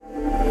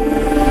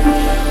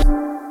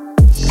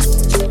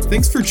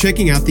Thanks for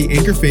checking out the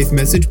Anchor Faith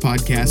Message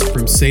podcast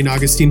from St.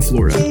 Augustine,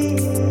 Florida.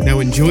 Now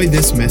enjoy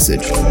this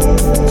message.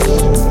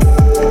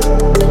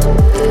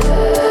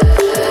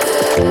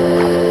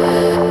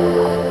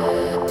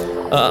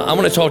 I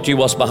want to talk to you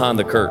what's behind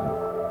the curtain,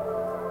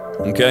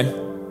 okay?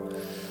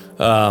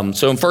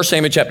 So in 1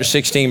 Samuel chapter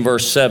 16,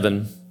 verse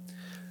 7,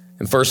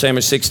 in 1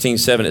 Samuel 16,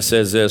 7, it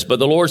says this, "But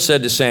the Lord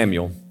said to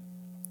Samuel,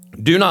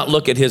 do not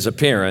look at his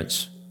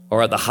appearance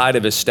or at the height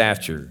of his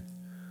stature,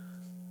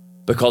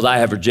 because I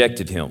have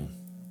rejected him.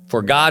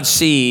 For God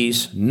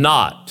sees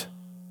not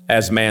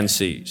as man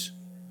sees.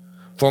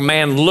 For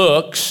man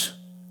looks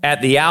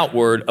at the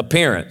outward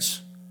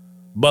appearance,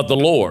 but the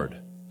Lord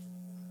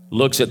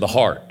looks at the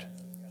heart."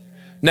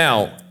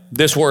 Now,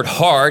 this word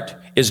heart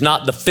is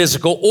not the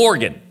physical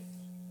organ,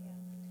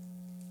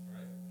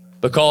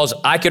 because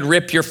I could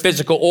rip your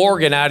physical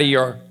organ out of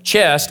your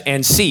chest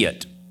and see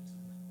it.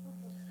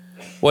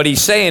 What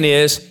he's saying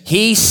is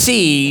he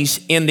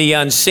sees in the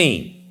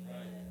unseen.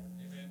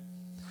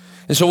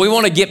 And so we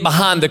want to get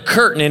behind the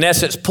curtain, in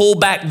essence, pull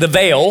back the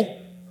veil,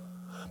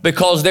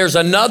 because there's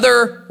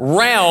another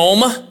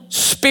realm,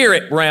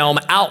 spirit realm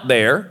out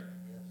there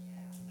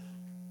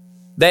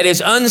that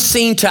is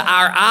unseen to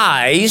our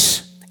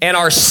eyes and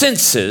our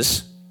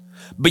senses,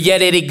 but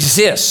yet it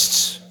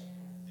exists.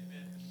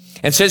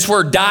 And since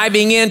we're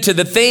diving into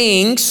the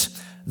things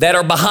that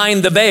are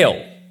behind the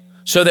veil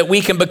so that we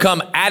can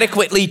become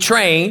adequately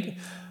trained,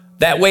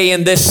 that way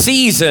in this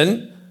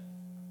season,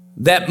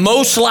 that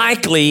most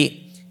likely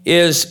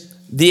is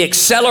the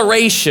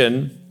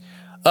acceleration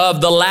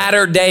of the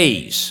latter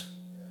days,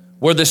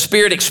 where the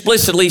Spirit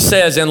explicitly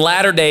says in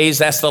latter days,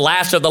 that's the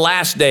last of the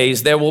last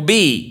days, there will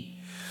be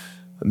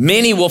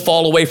many will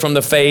fall away from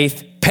the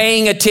faith,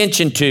 paying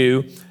attention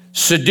to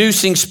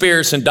seducing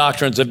spirits and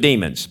doctrines of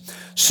demons.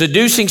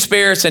 Seducing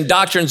spirits and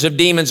doctrines of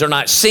demons are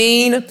not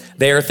seen.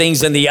 They are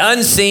things in the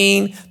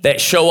unseen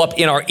that show up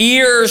in our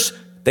ears,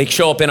 they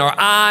show up in our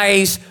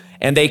eyes,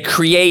 and they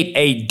create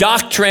a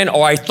doctrine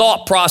or a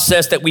thought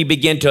process that we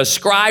begin to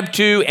ascribe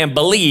to and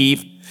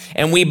believe.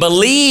 And we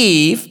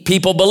believe,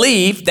 people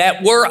believe,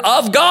 that we're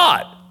of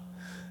God,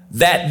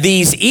 that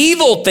these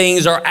evil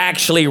things are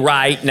actually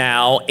right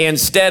now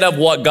instead of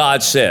what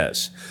God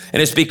says.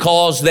 And it's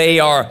because they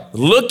are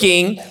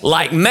looking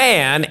like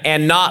man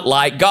and not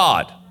like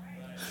God.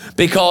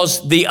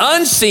 Because the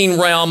unseen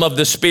realm of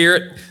the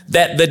spirit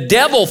that the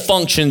devil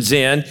functions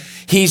in,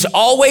 he's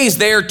always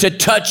there to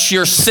touch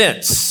your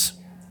sense,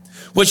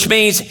 which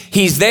means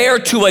he's there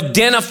to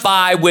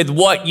identify with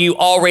what you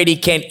already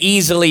can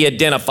easily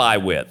identify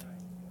with.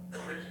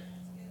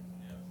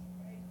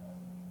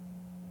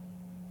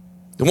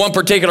 The one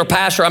particular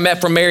pastor I met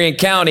from Marion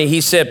County,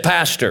 he said,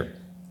 "Pastor,"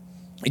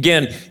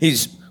 again,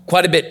 he's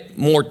quite a bit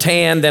more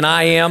tan than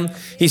I am.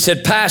 He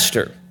said,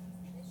 "Pastor,"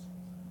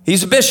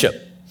 he's a bishop.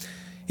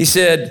 He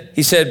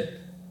said,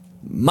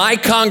 "My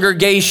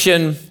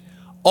congregation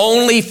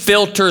only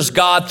filters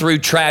God through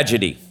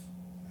tragedy.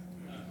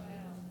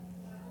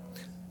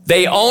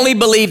 They only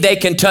believe they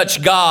can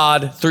touch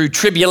God through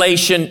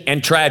tribulation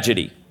and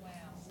tragedy.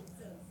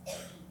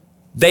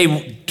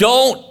 They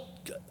don't,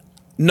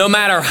 no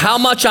matter how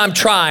much I'm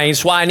trying,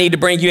 that's why I need to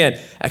bring you in,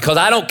 because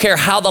I don't care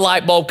how the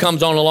light bulb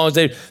comes on, as long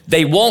as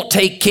they won't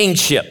take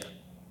kingship.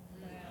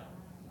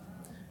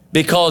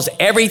 Because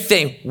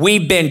everything,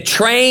 we've been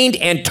trained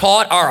and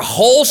taught, our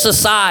whole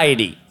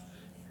society,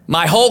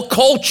 my whole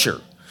culture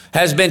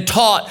has been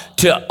taught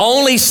to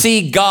only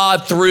see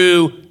God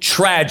through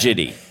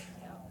tragedy,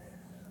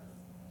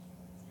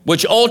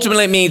 which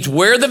ultimately means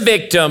we're the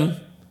victim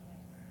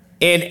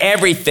in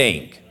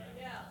everything.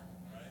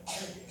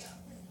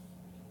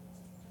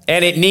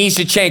 And it needs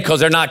to change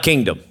because they're not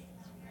kingdom."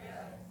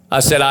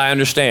 I said, "I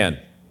understand."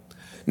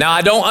 Now,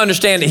 I don't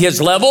understand at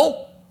his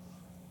level,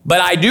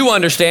 but I do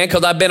understand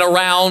because I've been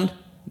around,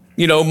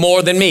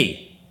 more than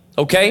me,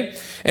 okay?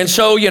 And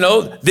so,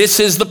 this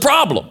is the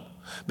problem.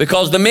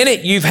 Because the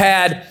minute you've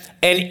had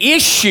an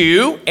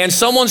issue and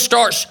someone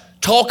starts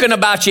talking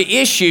about your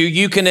issue,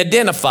 you can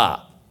identify.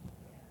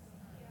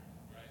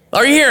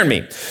 Are you hearing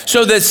me?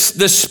 So the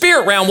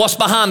spirit realm, what's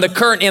behind the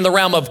curtain in the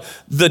realm of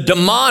the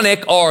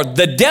demonic or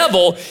the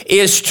devil,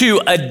 is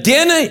to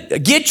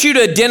get you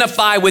to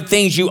identify with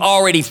things you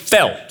already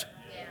felt.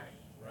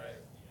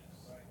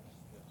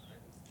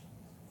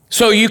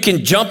 So you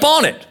can jump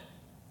on it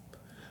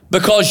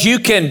because you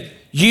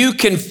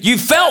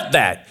felt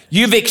that,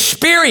 you've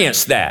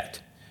experienced that.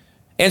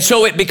 And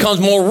so it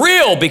becomes more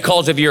real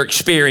because of your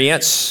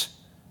experience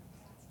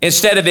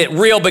instead of it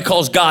real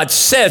because God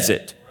says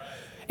it.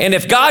 And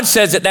if God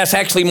says it, that's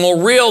actually more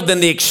real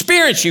than the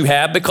experience you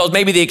have, because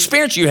maybe the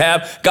experience you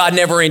have, God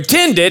never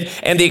intended,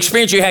 and the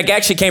experience you had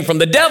actually came from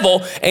the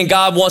devil, and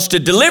God wants to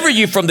deliver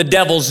you from the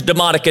devil's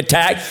demonic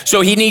attack, so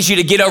he needs you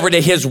to get over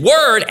to his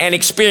word and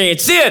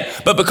experience it.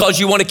 But because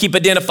you want to keep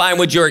identifying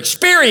with your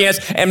experience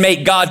and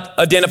make God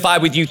identify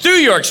with you through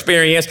your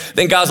experience,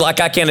 then God's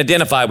like, I can't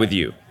identify with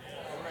you.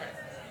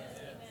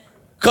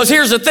 Because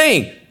here's the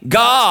thing,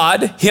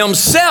 God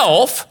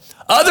himself,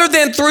 other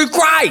than through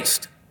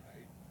Christ,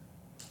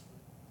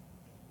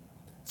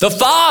 The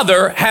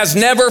Father has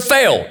never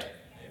failed.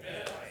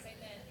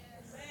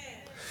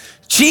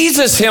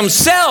 Jesus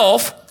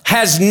himself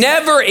has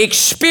never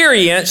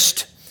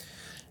experienced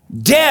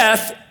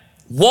death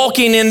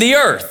walking in the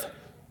earth.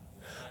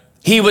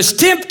 He was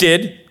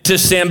tempted to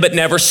sin, but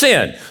never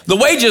sinned. The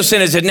wages of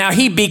sin is that now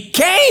he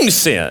became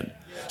sin.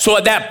 So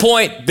at that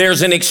point,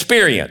 there's an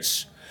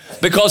experience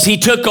because he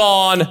took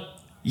on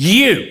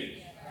you,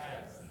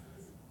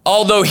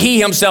 although he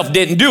himself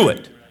didn't do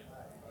it.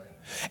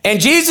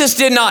 And Jesus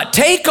did not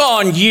take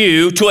on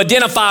you to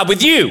identify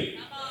with you.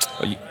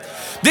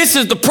 This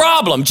is the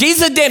problem.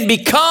 Jesus didn't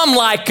become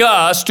like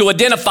us to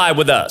identify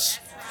with us.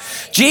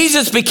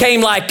 Jesus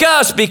became like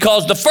us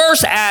because the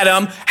first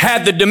Adam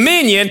had the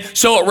dominion,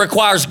 so it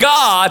requires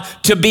God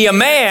to be a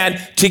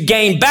man to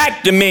gain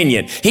back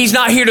dominion. He's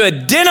not here to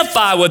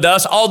identify with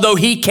us, although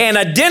he can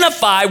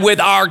identify with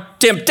our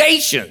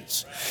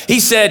temptations. He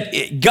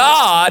said,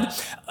 God,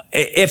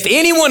 if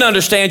anyone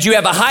understands, you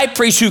have a high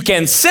priest who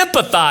can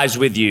sympathize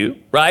with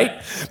you,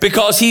 right?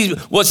 Because he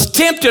was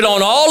tempted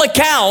on all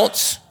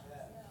accounts,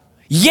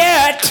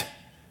 yet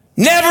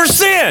never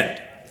sinned.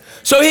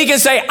 So he can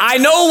say, I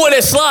know what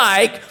it's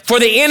like for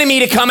the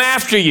enemy to come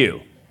after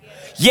you.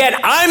 Yet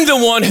I'm the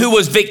one who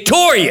was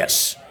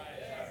victorious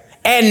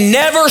and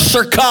never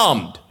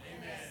succumbed.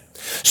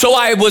 So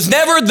I was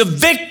never the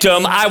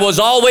victim, I was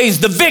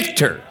always the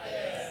victor.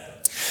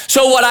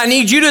 So what I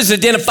need you to do is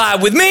identify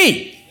with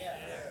me.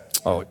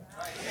 Oh,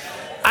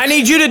 I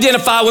need you to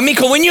identify with me,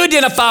 because when you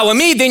identify with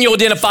me, then you'll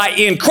identify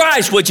in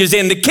Christ, which is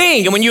in the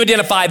King. And when you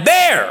identify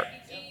there,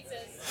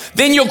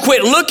 then you'll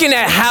quit looking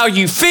at how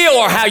you feel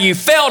or how you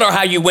felt or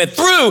how you went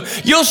through.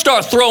 You'll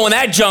start throwing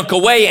that junk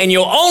away, and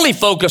you'll only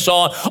focus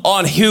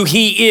on who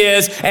he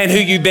is and who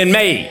you've been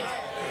made.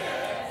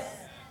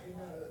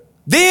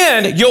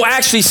 Then you'll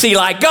actually see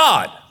like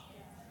God.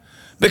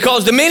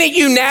 Because the minute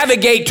you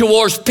navigate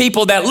towards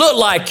people that look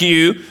like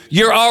you,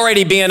 you're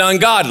already being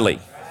ungodly.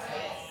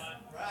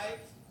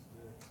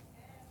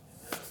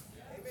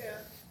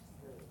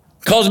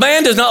 Because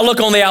man does not look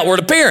on the outward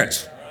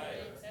appearance.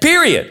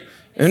 Period.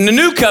 And the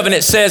new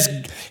covenant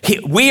says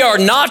we are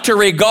not to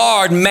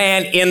regard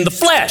man in the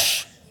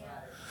flesh.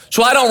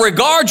 So I don't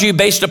regard you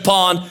based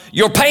upon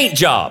your paint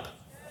job.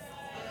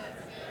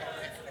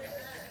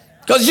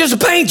 Because it's just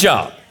a paint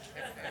job.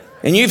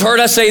 And you've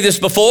heard us say this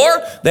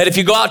before, that if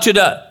you go out to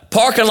the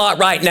parking lot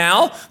right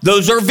now,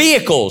 those are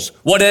vehicles.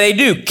 What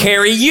do?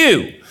 Carry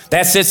you.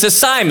 That's its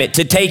assignment,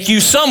 to take you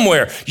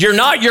somewhere. You're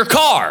not your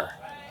car.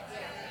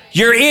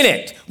 You're in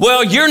it.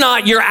 Well, you're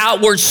not your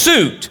outward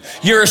suit.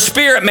 You're a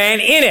spirit man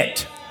in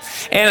it.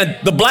 And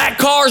the black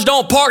cars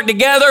don't park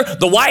together.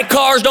 The white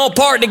cars don't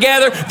park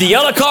together. The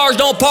yellow cars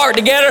don't park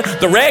together.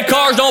 The red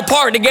cars don't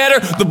park together.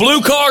 The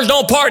blue cars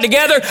don't park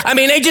together. I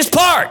mean, they just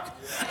park.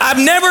 I've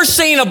never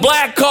seen a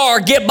black car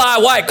get by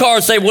a white car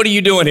and say, what are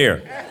you doing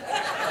here?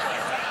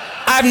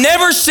 I've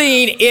never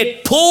seen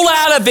it pull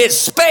out of its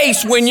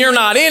space when you're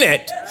not in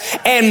it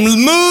and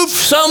move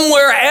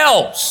somewhere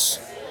else.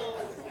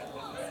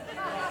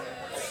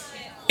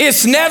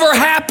 It's never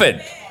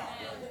happened.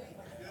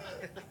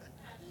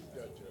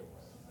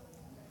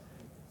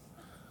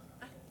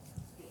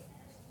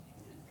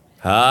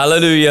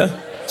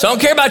 Hallelujah. So I don't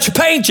care about your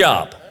paint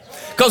job.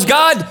 Because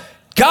God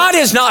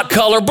is not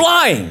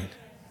colorblind.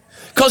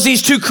 Because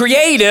he's too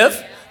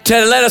creative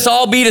to let us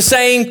all be the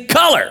same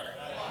color.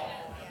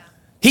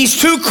 He's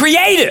too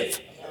creative.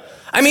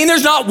 I mean,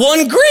 there's not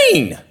one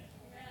green.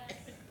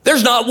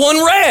 There's not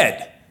one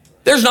red.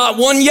 There's not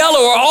one yellow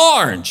or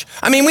orange.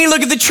 I mean, we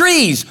look at the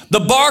trees.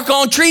 The bark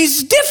on trees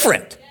is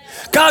different.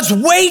 God's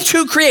way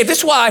too creative.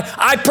 That's why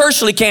I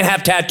personally can't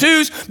have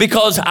tattoos,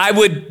 because I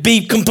would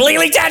be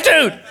completely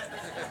tattooed.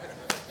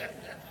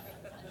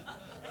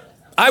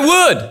 I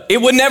would.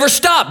 It would never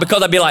stop,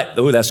 because I'd be like,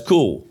 oh, that's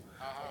cool.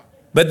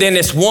 But then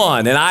it's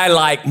one, and I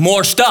like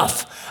more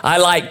stuff. I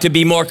like to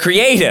be more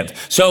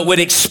creative, so it would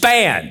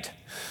expand.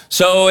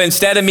 So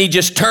instead of me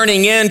just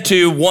turning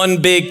into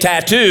one big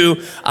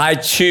tattoo, I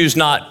choose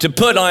not to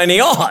put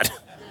any on.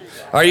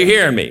 Are you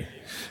hearing me?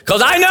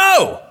 Because I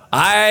know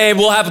I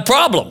will have a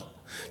problem.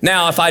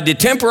 Now, if I did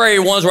temporary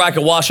ones where I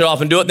could wash it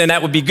off and do it, then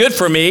that would be good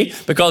for me,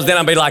 because then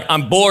I'd be like,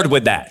 I'm bored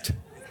with that.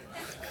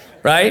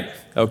 Right?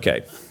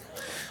 Okay.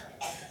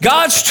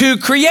 God's too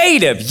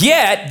creative,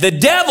 yet the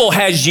devil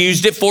has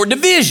used it for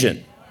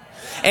division.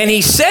 And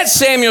he sets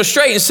Samuel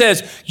straight and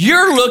says,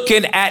 you're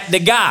looking at the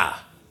guy.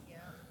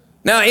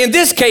 Now, in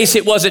this case,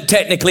 it wasn't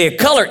technically a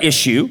color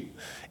issue.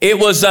 It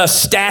was a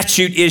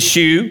statute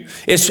issue.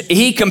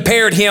 He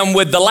compared him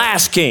with the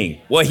last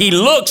king. Well, he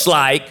looks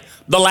like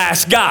the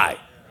last guy.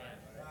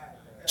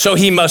 So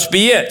he must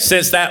be it,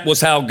 since that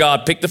was how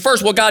God picked the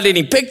first. Well, God didn't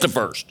even pick the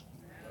first.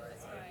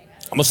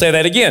 I'm going to say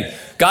that again.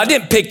 God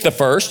didn't pick the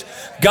first.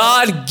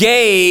 God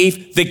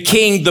gave the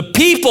king the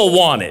people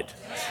wanted.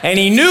 And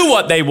he knew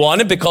what they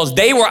wanted, because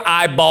they were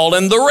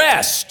eyeballing the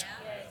rest.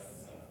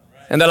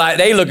 And they're like,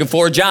 they looking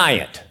for a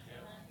giant.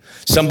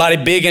 Somebody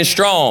big and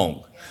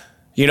strong.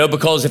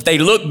 Because if they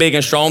look big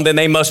and strong, then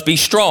they must be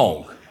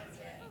strong.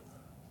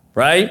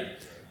 Right?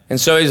 And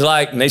so he's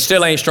like, and they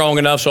still ain't strong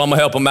enough, so I'm going to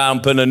help them out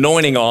and put an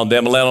anointing on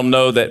them and let them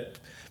know that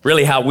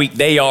really how weak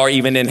they are,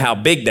 even in how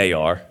big they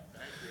are.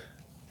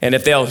 And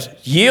if they'll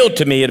yield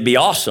to me, it'd be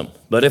awesome.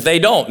 But if they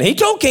don't, and he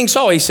told King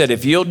Saul, he said,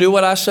 if you'll do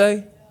what I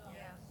say,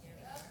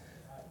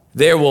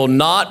 there will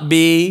not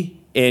be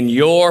in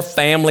your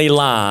family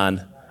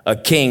line a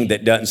king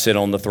that doesn't sit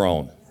on the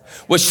throne.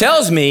 Which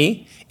tells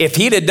me, if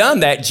he'd have done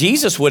that,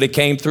 Jesus would have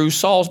came through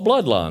Saul's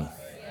bloodline.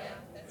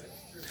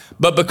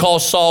 But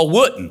because Saul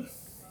wouldn't,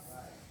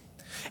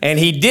 and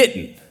he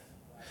didn't,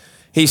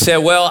 he said,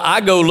 well,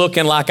 I go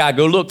looking like I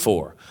go look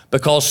for.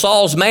 Because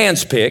Saul's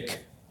man's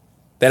pick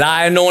that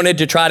I anointed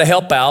to try to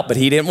help out, but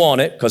he didn't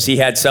want it because he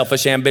had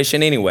selfish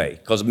ambition anyway,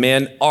 because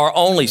men are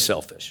only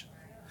selfish.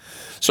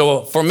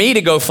 So for me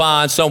to go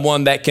find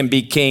someone that can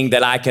be king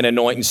that I can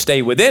anoint and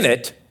stay within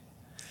it,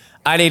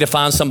 I need to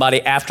find somebody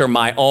after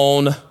my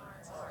own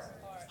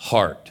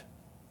heart,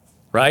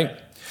 right?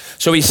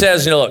 So he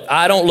says, look,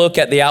 I don't look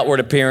at the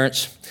outward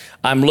appearance.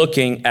 I'm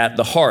looking at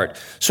the heart.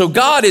 So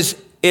God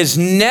is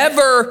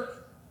never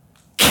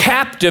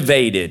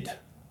captivated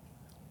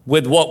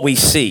with what we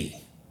see.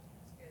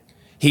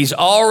 He's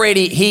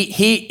already,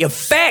 he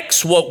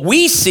affects what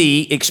we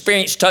see,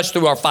 experience, touch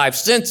through our five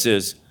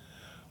senses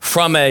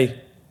from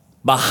a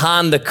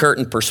behind the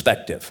curtain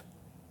perspective.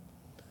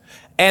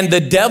 And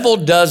the devil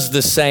does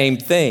the same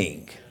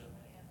thing.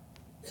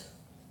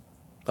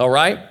 All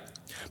right?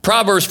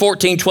 Proverbs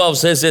 14:12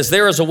 says this,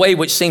 there is a way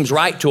which seems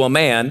right to a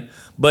man,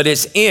 but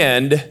its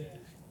end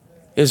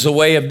is the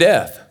way of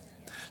death.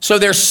 So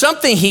there's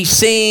something he's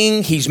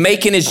seeing, he's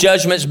making his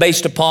judgments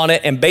based upon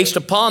it, and based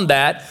upon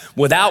that,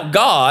 without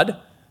God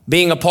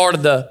being a part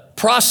of the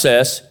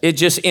process, it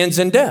just ends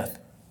in death,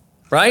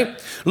 right?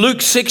 Luke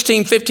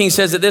 16:15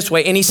 says it this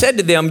way, and he said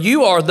to them,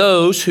 you are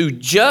those who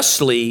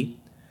justly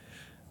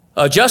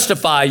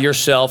justify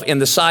yourself in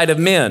the sight of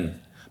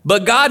men,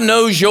 but God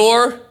knows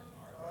your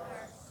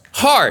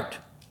heart.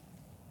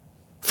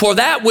 For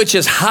that which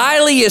is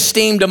highly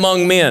esteemed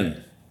among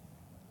men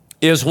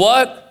is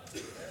what?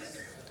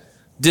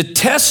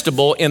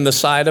 Detestable in the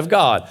sight of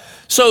God.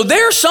 So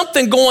there's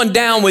something going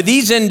down with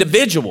these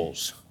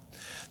individuals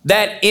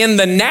that in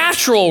the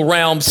natural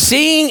realm,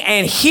 seeing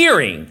and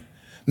hearing,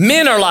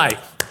 men are like,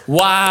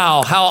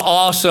 wow, how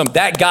awesome.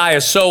 That guy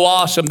is so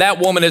awesome. That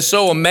woman is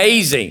so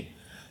amazing.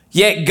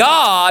 Yet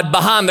God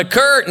behind the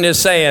curtain is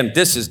saying,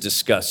 this is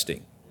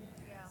disgusting.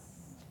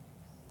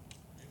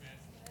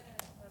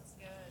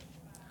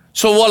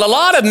 So what a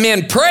lot of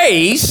men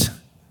praise,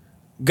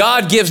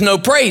 God gives no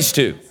praise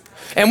to.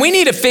 And we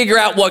need to figure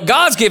out what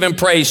God's giving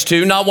praise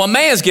to, not what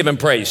man's giving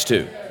praise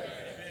to.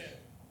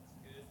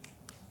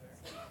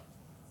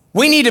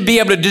 We need to be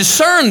able to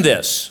discern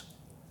this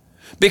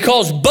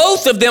because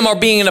both of them are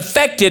being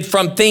affected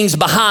from things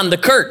behind the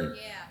curtain.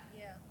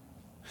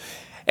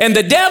 And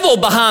the devil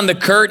behind the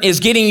curtain is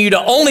getting you to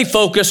only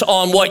focus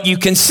on what you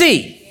can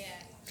see.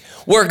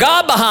 Where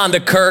God behind the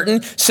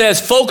curtain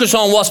says focus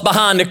on what's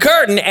behind the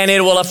curtain and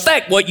it will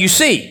affect what you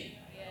see.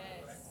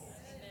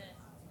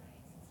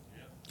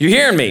 You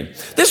hearing me?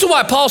 This is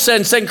why Paul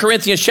said in 2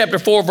 Corinthians chapter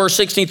 4, verse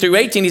 16 through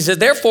 18, he says,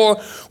 therefore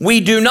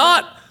we do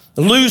not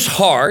lose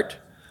heart,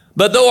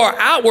 but though our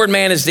outward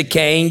man is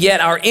decaying,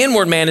 yet our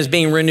inward man is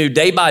being renewed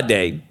day by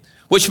day,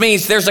 which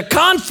means there's a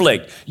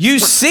conflict. You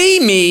see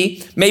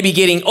me maybe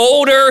getting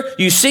older.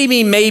 You see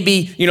me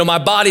maybe, my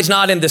body's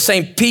not in the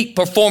same peak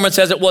performance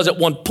as it was at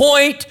one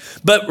point,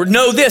 but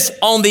know this,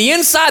 on the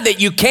inside that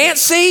you can't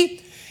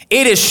see,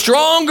 it is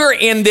stronger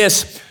in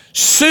this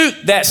suit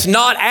that's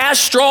not as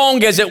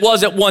strong as it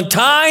was at one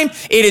time.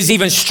 It is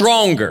even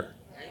stronger.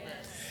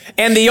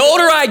 And the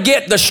older I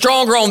get, the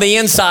stronger on the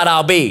inside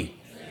I'll be.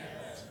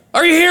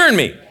 Are you hearing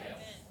me?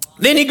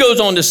 Then he goes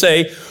on to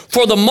say,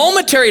 for the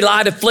momentary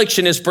light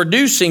affliction is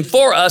producing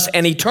for us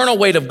an eternal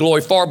weight of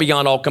glory far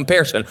beyond all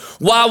comparison.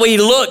 While we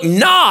look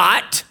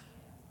not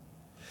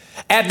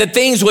at the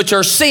things which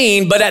are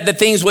seen, but at the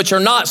things which are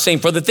not seen.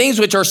 For the things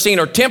which are seen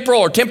are temporal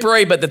or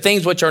temporary, but the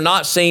things which are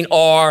not seen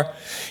are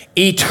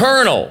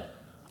eternal.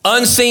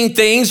 Unseen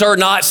things are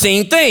not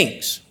seen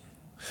things.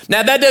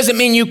 Now that doesn't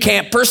mean you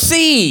can't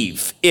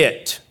perceive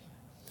it.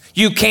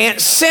 You can't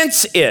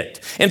sense it.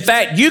 In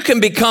fact, you can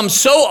become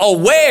so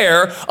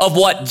aware of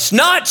what's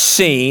not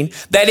seen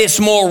that it's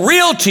more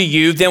real to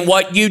you than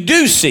what you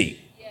do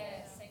see. Yes,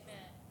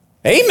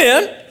 amen.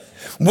 Amen.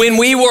 When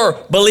we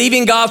were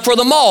believing God for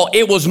the mall,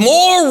 it was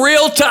more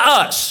real to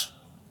us.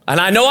 And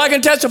I know I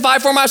can testify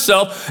for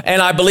myself,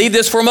 and I believe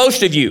this for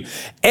most of you.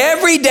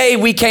 Every day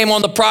we came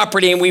on the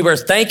property and we were,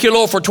 thank you,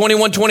 Lord, for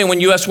 2121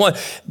 US 1.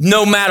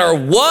 No matter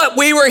what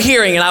we were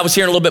hearing, and I was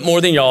hearing a little bit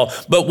more than y'all,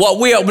 but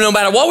no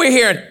matter what we're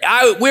hearing,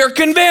 we're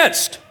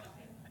convinced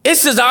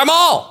this is our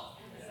mall.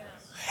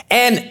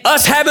 And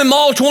us having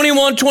mall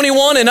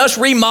 2121 and us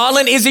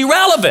remodeling is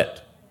irrelevant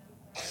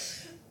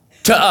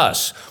to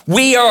us.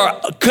 We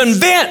are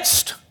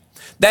convinced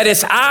that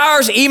it's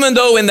ours, even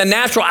though in the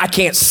natural I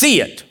can't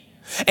see it.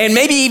 And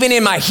maybe even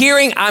in my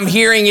hearing, I'm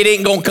hearing it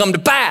ain't gonna come to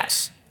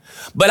pass.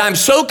 But I'm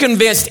so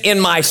convinced in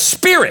my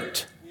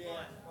spirit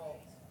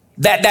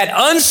that that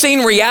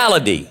unseen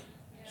reality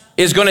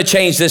is going to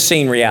change this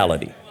scene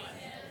reality.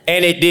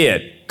 And it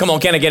did. Come on,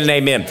 can I get an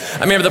amen? I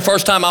remember the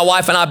first time my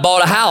wife and I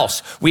bought a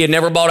house. We had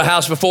never bought a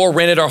house before,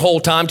 rented our whole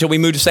time till we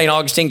moved to St.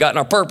 Augustine, got in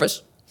our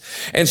purpose.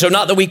 And so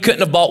not that we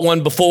couldn't have bought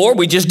one before,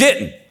 we just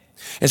didn't.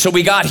 And so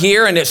we got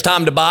here and it's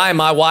time to buy. And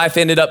my wife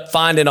ended up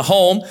finding a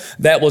home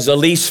that was a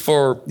lease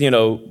for,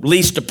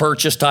 lease to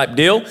purchase type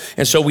deal.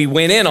 And so we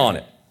went in on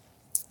it.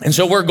 And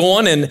so we're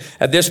going, and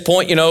at this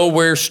point,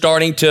 we're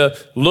starting to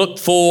look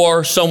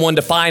for someone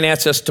to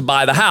finance us to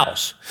buy the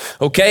house,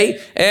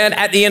 okay? And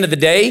at the end of the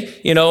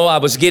day, I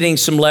was getting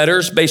some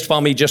letters based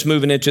upon me just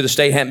moving into the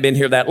state, hadn't been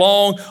here that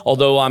long,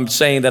 although I'm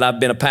saying that I've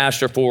been a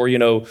pastor for,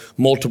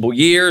 multiple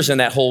years,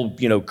 and that whole,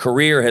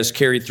 career has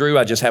carried through.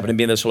 I just happen to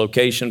be in this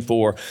location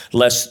for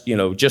less,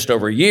 just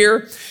over a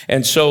year.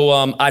 And so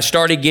I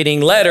started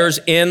getting letters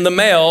in the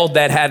mail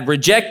that had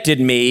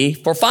rejected me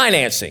for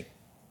financing.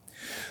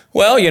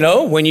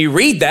 Well, when you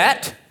read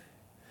that,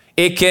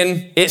 it's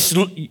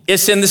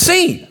in the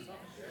scene.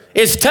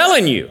 It's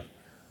telling you,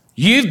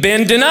 you've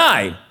been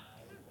denied,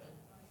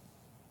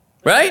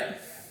 right?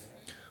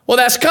 Well,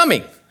 that's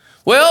coming.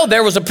 Well,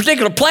 there was a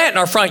particular plant in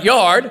our front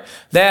yard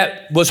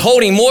that was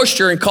holding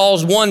moisture and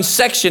caused one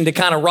section to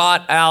kind of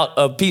rot out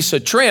a piece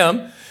of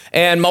trim,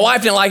 and my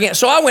wife didn't like it,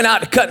 so I went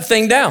out to cut the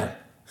thing down.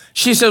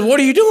 She said, "What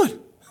are you doing?"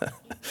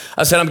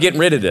 I said, "I'm getting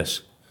rid of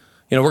this.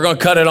 We're going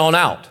to cut it on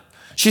out."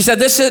 She said,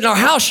 "This isn't our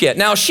house yet."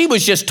 Now, she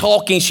was just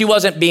talking. She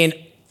wasn't being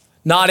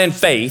not in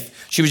faith.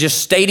 She was just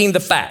stating the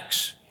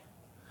facts.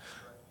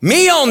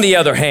 Me, on the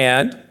other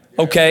hand,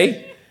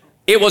 okay,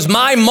 it was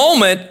my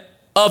moment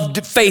of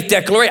faith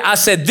declaration. I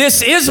said,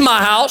 "This is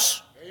my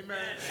house. Amen.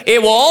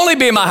 It will only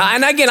be my house."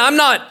 And again, I'm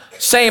not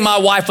saying my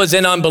wife was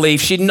in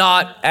unbelief. She's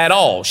not at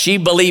all. She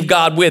believed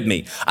God with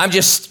me. I'm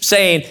just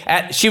saying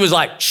she was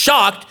like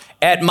shocked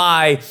at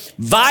my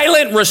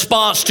violent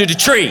response to the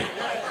tree,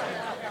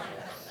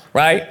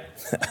 right?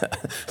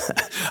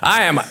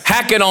 I am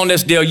hacking on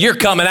this deal. You're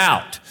coming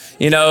out.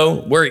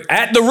 We're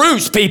at the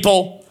roots,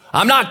 people.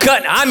 I'm not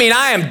cutting.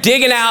 I am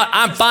digging out.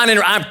 I'm finding,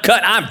 I'm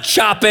cutting, I'm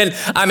chopping.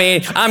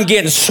 I'm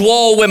getting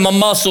swole with my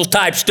muscles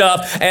type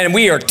stuff, and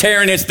we are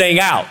tearing this thing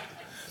out.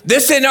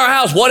 This isn't our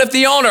house. What if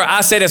the owner?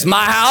 I said, "It's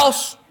my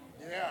house."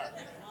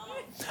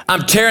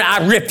 I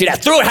ripped it. I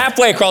threw it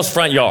halfway across the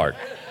front yard,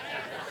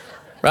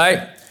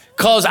 right?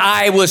 Because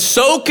I was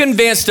so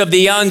convinced of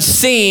the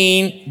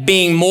unseen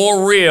being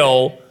more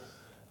real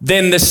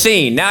than the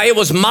scene. Now, it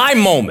was my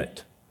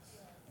moment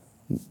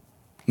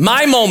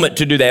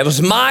to do that. It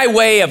was my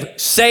way of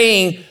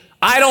saying,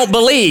 "I don't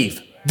believe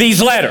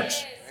these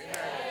letters.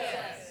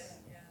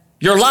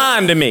 You're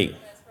lying to me."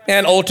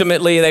 And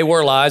ultimately, they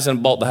were lies,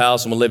 and bought the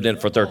house, and we lived in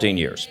it for 13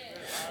 years.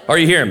 Are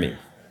you hearing me?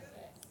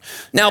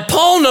 Now,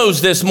 Paul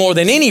knows this more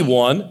than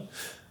anyone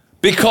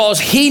because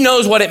he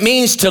knows what it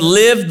means to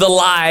live the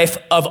life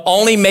of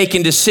only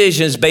making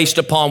decisions based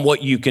upon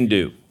what you can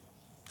do.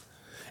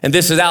 And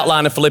this is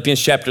outlined in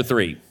Philippians chapter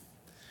 3.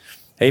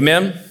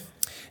 Amen?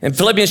 In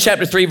Philippians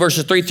chapter 3,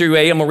 verses 3 through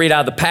 8, I'm going to read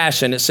out of the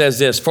Passion. It says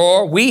this: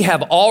 "For we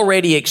have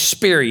already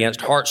experienced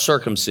heart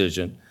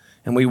circumcision,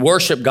 and we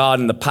worship God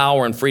in the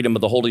power and freedom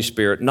of the Holy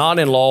Spirit, not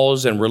in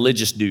laws and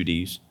religious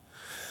duties.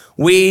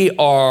 We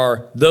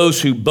are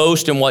those who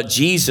boast in what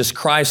Jesus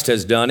Christ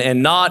has done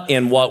and not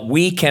in what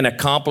we can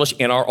accomplish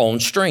in our own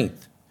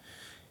strength.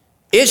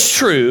 It's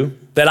true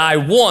that I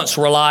once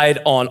relied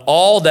on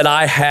all that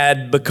I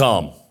had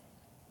become.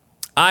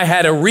 I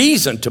had a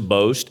reason to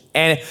boast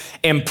and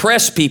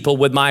impress people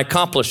with my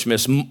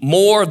accomplishments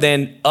more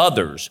than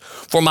others,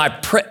 for my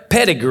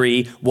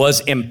pedigree was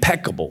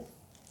impeccable.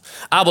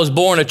 I was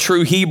born a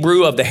true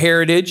Hebrew of the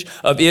heritage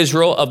of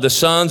Israel, of the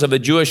sons of a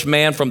Jewish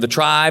man from the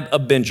tribe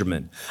of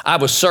Benjamin. I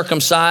was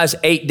circumcised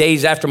 8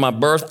 days after my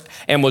birth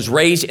and was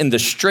raised in the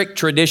strict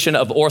tradition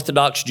of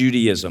Orthodox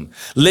Judaism,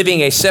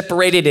 living a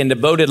separated and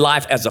devoted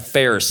life as a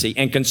Pharisee.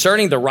 And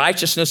concerning the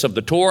righteousness of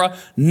the Torah,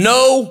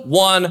 no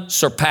one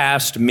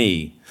surpassed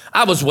me.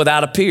 I was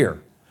without a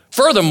peer.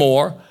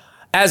 Furthermore,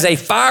 as a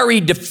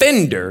fiery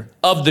defender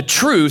of the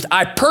truth,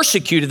 I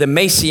persecuted the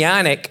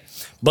Messianic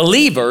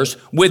believers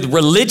with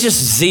religious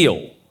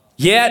zeal.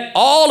 Yet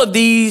all of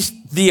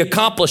the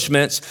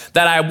accomplishments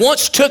that I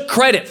once took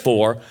credit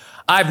for,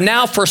 I've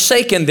now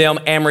forsaken them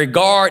and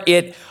regard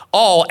it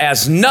all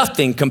as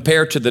nothing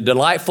compared to the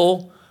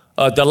delightful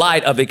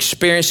delight of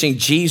experiencing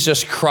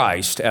Jesus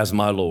Christ as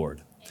my Lord.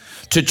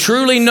 To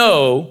truly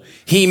know,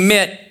 he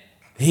meant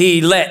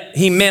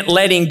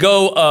letting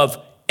go of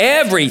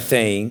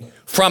everything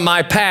from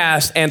my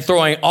past and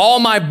throwing all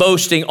my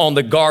boasting on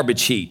the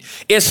garbage heap.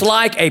 It's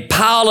like a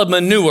pile of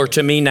manure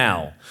to me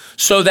now,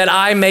 so that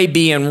I may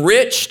be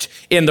enriched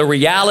in the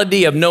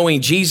reality of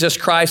knowing Jesus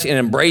Christ and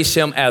embrace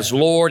him as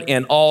Lord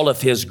in all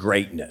of his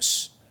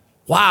greatness.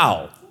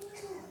 Wow.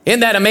 Isn't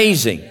that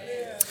amazing?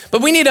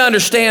 But we need to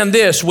understand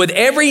this. With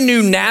every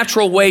new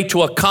natural way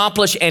to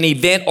accomplish an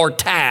event or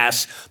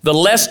task, the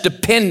less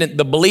dependent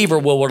the believer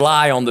will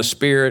rely on the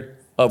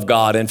Spirit of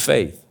God and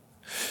faith.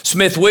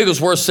 Smith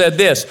Wigglesworth said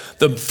this: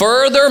 the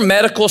further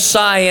medical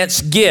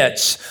science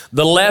gets,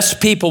 the less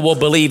people will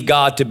believe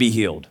God to be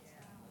healed.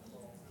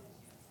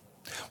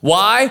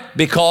 Why?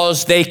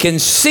 Because they can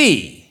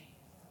see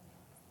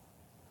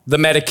the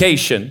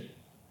medication,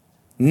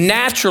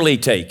 naturally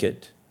take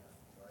it,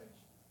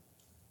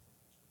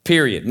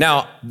 period.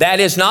 Now, that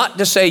is not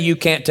to say you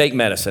can't take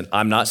medicine.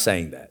 I'm not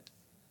saying that.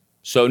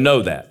 So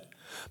know that.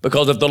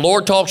 Because if the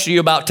Lord talks to you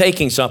about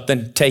taking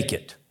something, take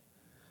it,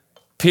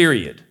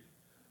 period.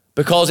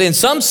 Because in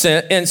some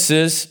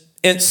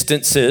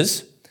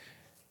instances,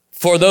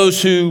 for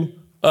those who,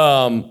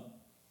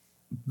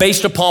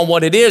 based upon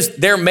what it is,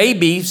 there may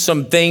be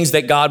some things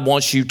that God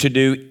wants you to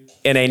do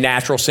in a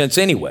natural sense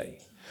anyway.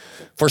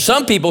 For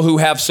some people who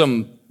have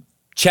some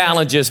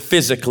challenges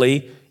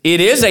physically, it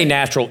is a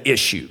natural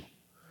issue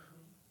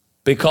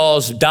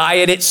because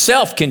diet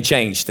itself can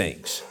change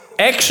things.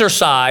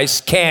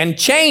 Exercise can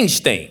change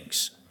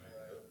things,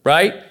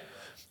 right?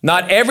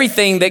 Not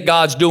everything that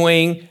God's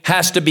doing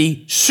has to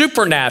be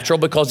supernatural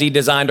because he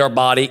designed our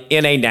body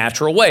in a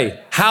natural way.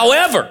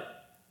 However,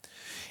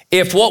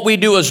 if what we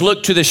do is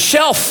look to the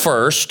shelf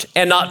first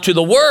and not to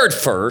the word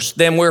first,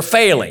 then we're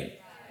failing.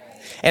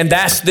 And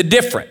that's the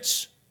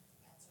difference.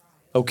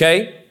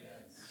 Okay?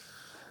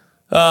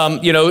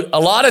 A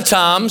lot of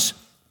times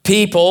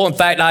people, in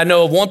fact, I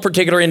know of one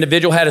particular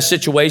individual had a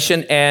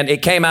situation and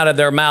it came out of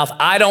their mouth,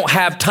 I don't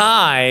have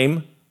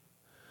time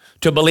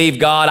to believe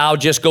God, I'll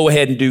just go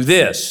ahead and do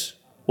this.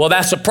 Well,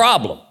 that's a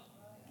problem.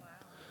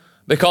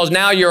 Because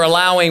now you're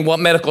allowing what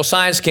medical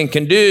science can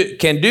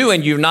do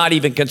and you're not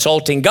even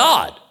consulting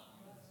God.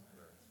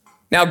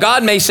 Now,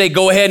 God may say,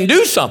 go ahead and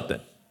do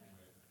something,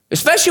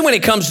 especially when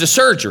it comes to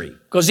surgery,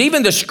 because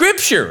even the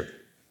scripture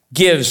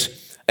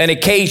gives an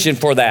occasion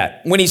for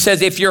that. When he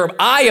says, if your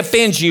eye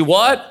offends you,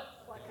 what?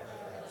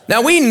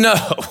 Now, we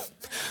know.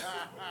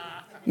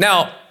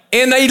 Now,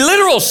 in a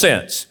literal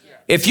sense,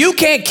 if you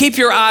can't keep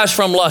your eyes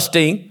from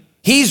lusting,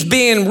 he's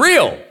being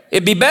real.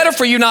 It'd be better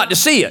for you not to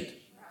see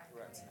it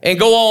and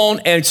go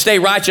on and stay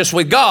righteous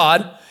with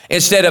God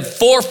instead of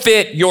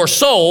forfeit your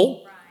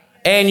soul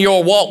and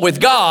your walk with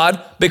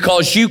God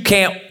because you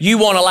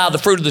won't allow the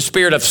fruit of the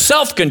Spirit of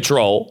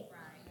self-control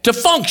to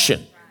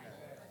function.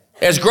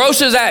 As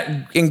gross as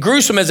that and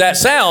gruesome as that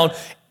sound,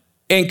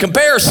 in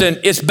comparison,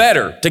 it's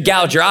better to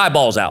gouge your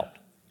eyeballs out.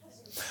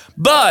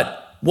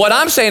 But what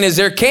I'm saying is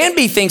there can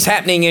be things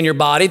happening in your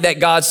body that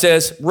God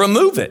says,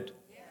 remove it.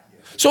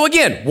 So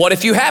again, what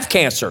if you have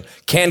cancer?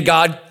 Can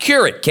God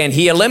cure it? Can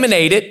he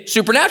eliminate it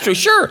supernaturally?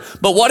 Sure.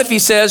 But what if he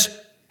says,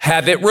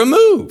 have it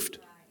removed?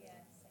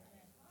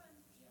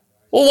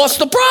 Well, what's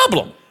the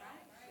problem?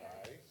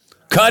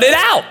 Cut it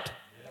out.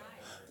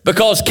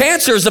 Because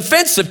cancer is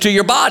offensive to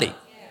your body.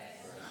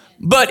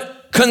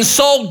 But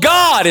consult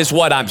God is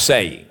what I'm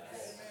saying.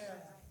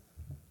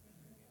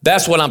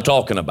 That's what I'm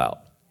talking about.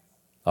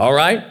 All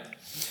right?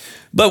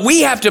 But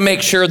we have to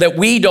make sure that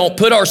we don't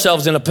put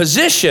ourselves in a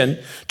position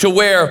to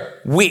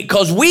where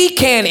because we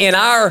can in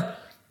our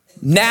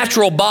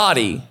natural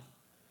body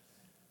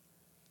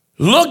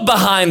look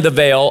behind the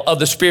veil of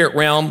the spirit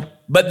realm,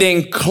 but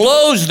then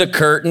close the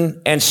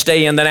curtain and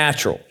stay in the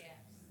natural.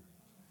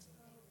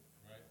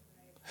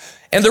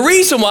 And the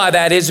reason why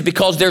that is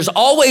because there's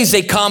always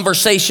a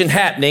conversation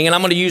happening, and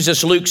I'm going to use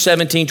this Luke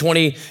 17,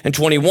 20, and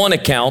 21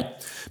 account,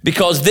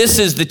 because this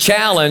is the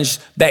challenge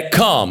that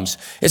comes.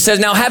 It says,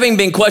 now having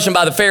been questioned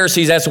by the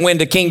Pharisees as to when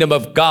the kingdom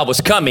of God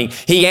was coming,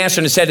 he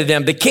answered and said to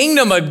them, the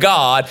kingdom of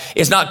God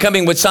is not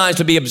coming with signs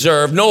to be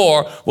observed,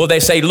 nor will they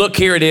say, look,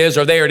 here it is,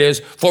 or there it is,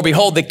 for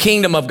behold, the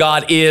kingdom of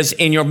God is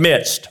in your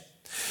midst.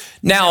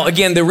 Now,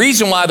 again, the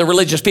reason why the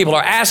religious people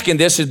are asking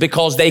this is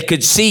because they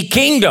could see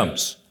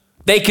kingdoms.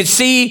 They could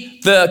see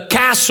the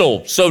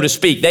castle, so to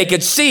speak. They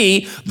could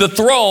see the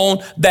throne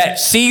that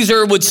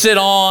Caesar would sit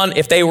on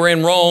if they were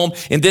in Rome.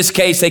 In this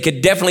case, they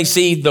could definitely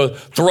see the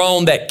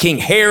throne that King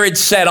Herod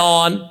sat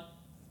on,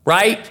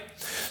 right?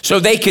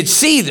 So they could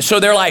see this. So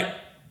they're like,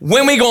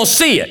 when are we going to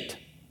see it?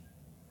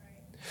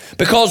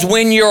 Because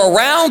when you're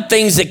around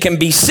things that can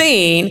be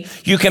seen,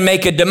 you can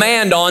make a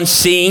demand on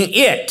seeing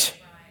it.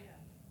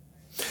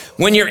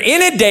 When you're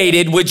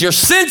inundated with your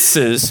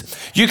senses,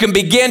 you can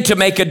begin to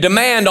make a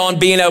demand on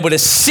being able to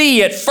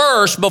see it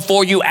first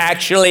before you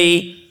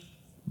actually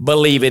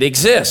believe it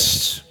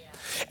exists.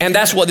 And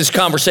that's what this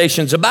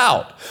conversation's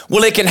about.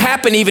 Well, it can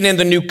happen even in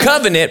the new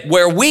covenant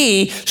where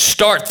we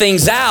start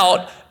things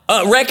out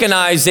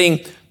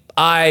recognizing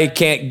I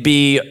can't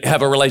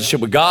have a relationship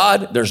with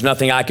God. There's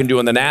nothing I can do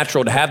in the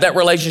natural to have that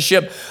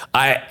relationship.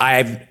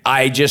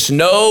 I just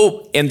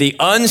know in the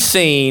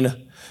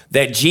unseen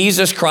that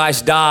Jesus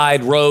Christ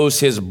died, rose,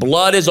 his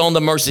blood is on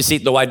the mercy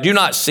seat, though I do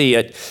not see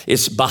it.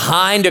 It's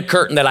behind a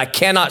curtain that I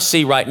cannot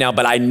see right now,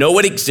 but I know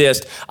it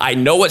exists. I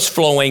know it's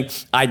flowing.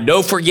 I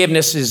know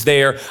forgiveness is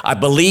there. I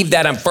believe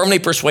that. I'm firmly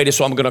persuaded,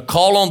 so I'm going to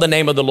call on the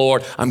name of the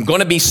Lord. I'm going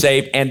to be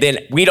saved, and then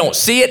we don't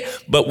see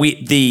it, but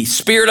the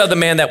spirit of the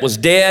man that was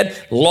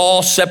dead,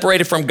 lost,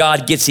 separated from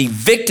God, gets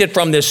evicted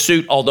from this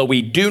suit, although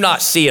we do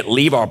not see it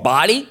leave our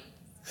body.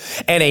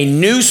 And a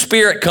new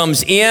spirit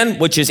comes in,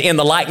 which is in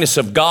the likeness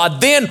of God.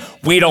 Then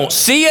we don't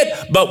see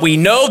it, but we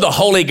know the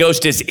Holy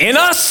Ghost is in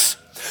us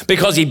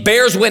because he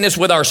bears witness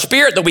with our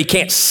spirit that we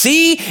can't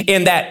see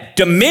in that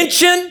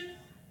dimension.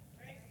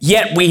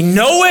 yet we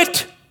know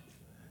it,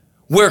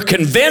 we're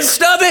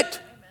convinced of it,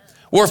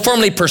 we're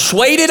firmly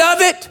persuaded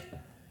of it,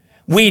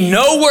 we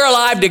know we're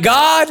alive to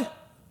God,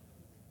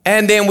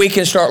 and then we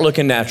can start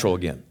looking natural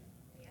again.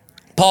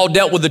 Paul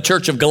dealt with the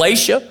church of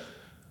Galatia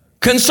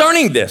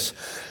concerning this.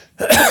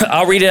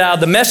 I'll read it out of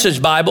the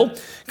Message Bible.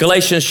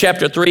 Galatians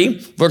chapter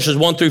 3, verses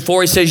 1 through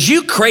 4. He says,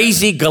 you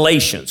crazy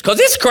Galatians, because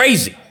it's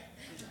crazy.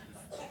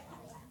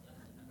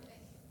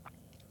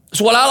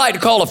 It's what I like to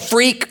call a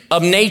freak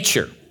of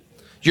nature.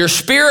 Your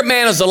spirit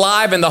man is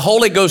alive and the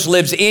Holy Ghost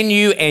lives in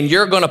you, and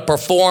you're going to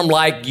perform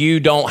like you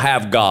don't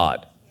have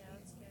God.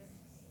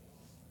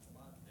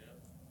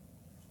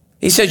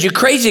 He says, you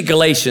crazy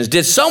Galatians,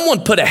 did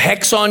someone put a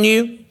hex on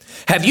you?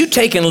 Have you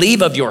taken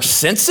leave of your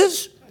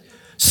senses?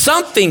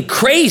 Something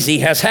crazy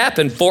has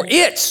happened, for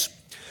it's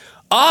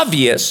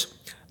obvious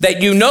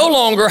that you no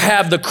longer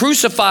have the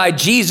crucified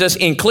Jesus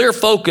in clear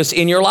focus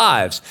in your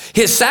lives.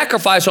 His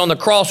sacrifice on the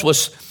cross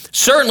was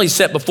certainly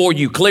set before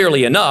you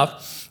clearly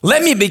enough.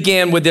 Let me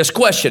begin with this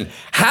question.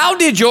 How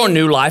did your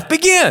new life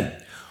begin?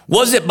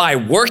 Was it by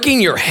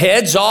working your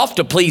heads off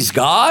to please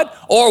God,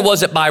 or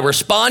was it by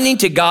responding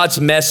to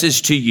God's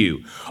message to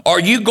you? Are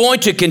you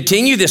going to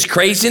continue this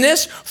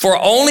craziness? For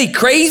only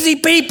crazy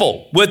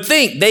people would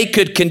think they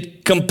could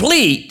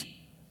complete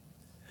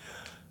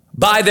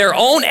by their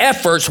own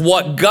efforts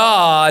what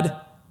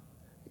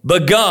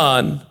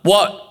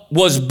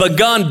was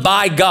begun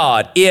by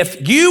God.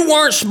 If you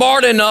weren't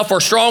smart enough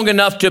or strong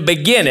enough to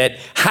begin it,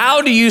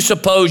 how do you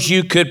suppose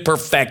you could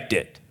perfect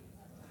it?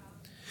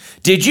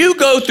 Did you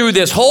go through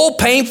this whole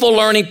painful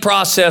learning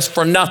process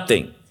for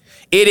nothing?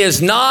 It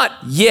is not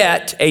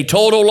yet a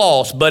total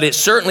loss, but it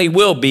certainly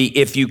will be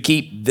if you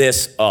keep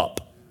this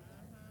up.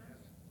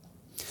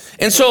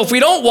 And so if we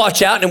don't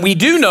watch out, and we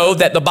do know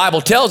that the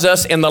Bible tells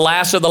us in the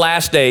last of the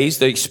last days,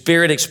 the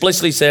Spirit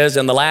explicitly says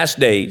in the last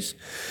days,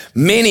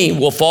 many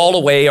will fall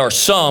away, or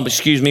some,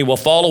 will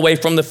fall away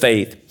from the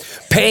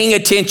faith, paying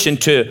attention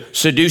to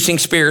seducing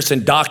spirits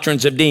and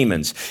doctrines of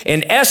demons.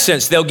 In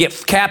essence, they'll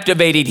get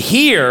captivated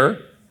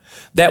here,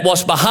 that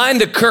what's behind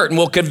the curtain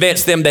will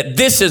convince them that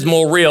this is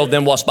more real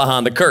than what's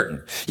behind the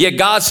curtain. Yet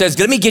God says,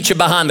 let me get you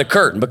behind the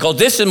curtain, because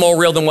this is more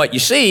real than what you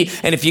see.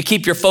 And if you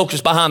keep your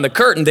focus behind the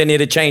curtain, then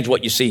it'll change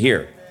what you see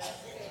here.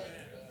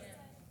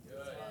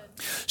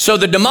 So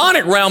the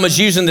demonic realm is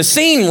using the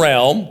seen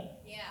realm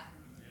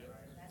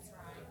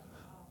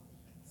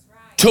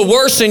to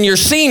worsen your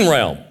seen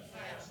realm.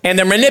 And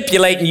they're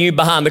manipulating you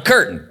behind the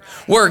curtain.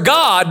 Where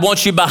God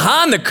wants you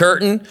behind the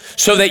curtain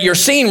so that your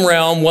seen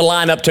realm will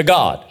line up to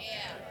God.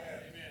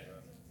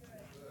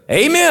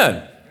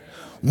 Amen.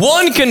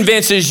 One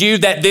convinces you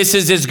that this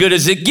is as good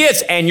as it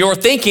gets, and your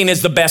thinking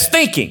is the best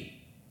thinking.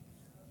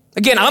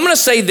 Again, I'm going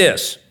to say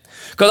this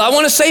because I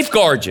want to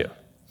safeguard you.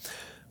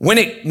 When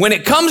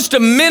it comes to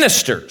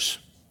ministers,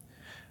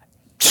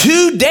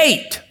 to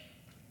date,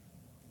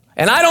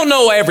 and I don't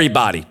know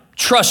everybody,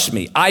 trust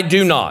me, I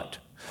do not.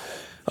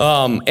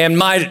 And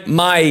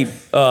my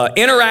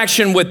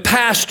interaction with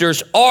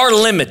pastors are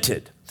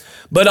limited.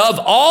 But of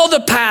all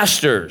the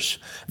pastors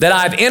that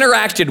I've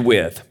interacted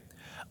with,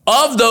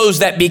 of those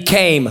that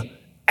became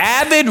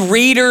avid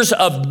readers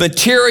of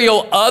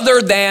material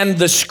other than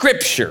the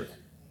Scripture,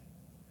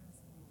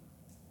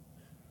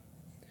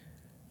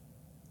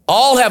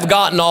 all have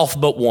gotten off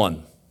but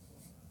one.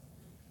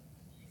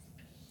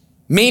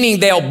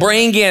 Meaning they'll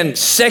bring in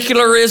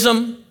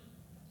secularism,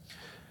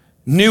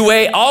 New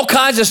Age, all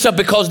kinds of stuff,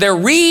 because they're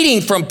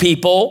reading from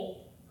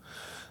people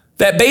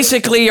that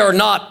basically are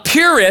not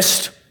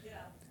purist,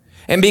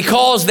 and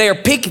because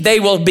they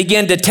will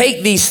begin to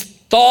take these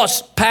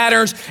thoughts,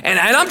 patterns, and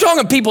I'm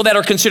talking people that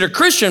are considered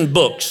Christian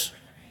books,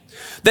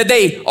 that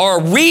they are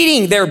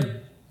reading,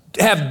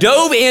 have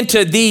dove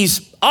into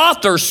these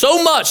authors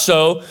so much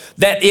so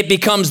that it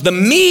becomes the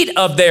meat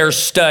of their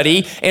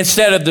study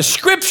instead of the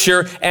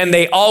Scripture, and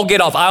they all get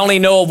off. I only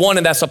know of one,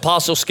 and that's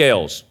Apostle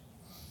Scales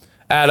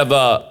out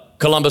of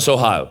Columbus,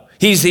 Ohio.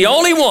 He's the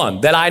only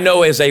one that I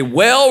know is a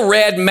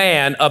well-read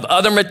man of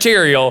other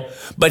material,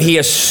 but he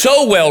is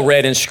so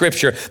well-read in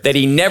Scripture that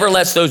he never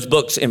lets those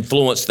books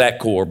influence that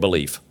core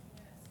belief.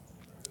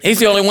 He's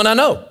the only one I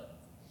know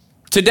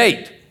to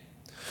date.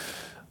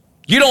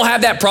 You don't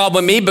have that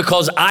problem with me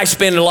because I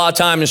spend a lot of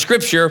time in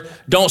Scripture,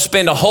 don't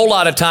spend a whole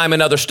lot of time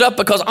in other stuff,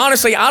 because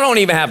honestly, I don't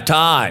even have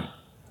time.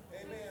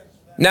 Amen.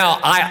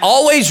 Now, I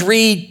always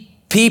read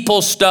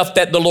people's stuff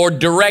that the Lord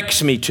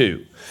directs me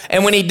to.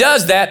 And when he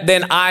does that,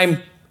 then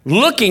I'm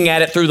looking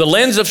at it through the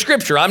lens of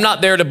Scripture. I'm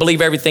not there to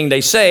believe everything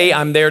they say.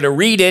 I'm there to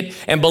read it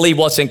and believe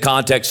what's in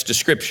context to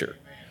Scripture.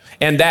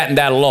 And that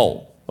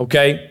alone,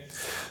 okay?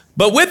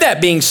 But with that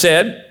being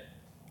said,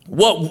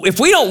 if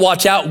we don't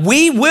watch out,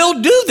 we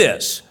will do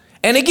this.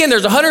 And again,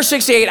 there's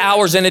 168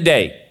 hours in a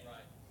day,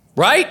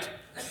 right?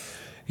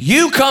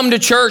 You come to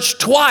church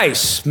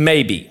twice,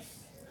 maybe.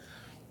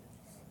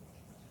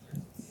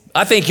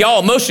 I think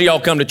most of y'all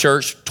come to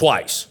church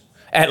twice.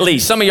 At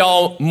least. Some of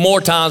y'all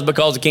more times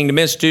because of Kingdom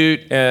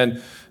Institute and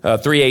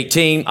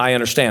 318. I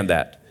understand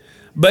that.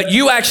 But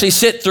you actually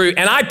sit through,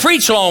 and I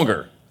preach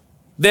longer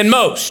than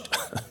most.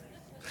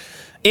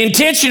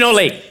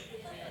 Intentionally.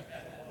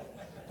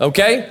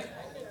 Okay?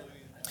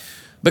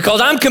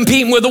 Because I'm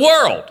competing with the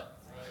world.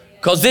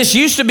 Because this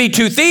used to be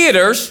 2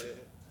 theaters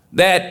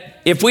that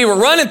if we were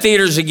running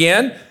theaters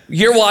again,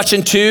 you're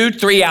watching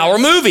 2-3 hour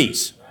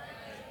movies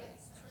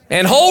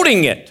and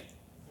holding it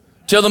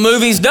till the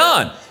movie's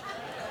done.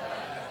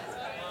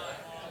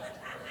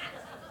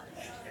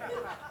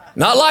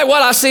 Not like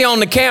what I see on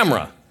the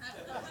camera.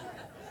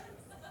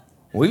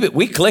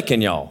 We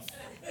clicking, y'all.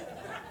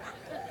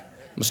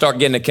 I'm gonna start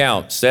getting a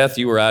count. Seth,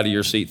 you were out of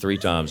your seat 3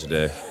 times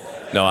today.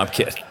 No, I'm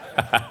kidding.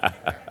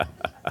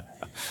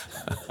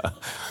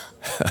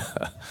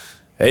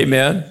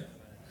 Amen.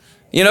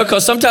 You know,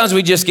 because sometimes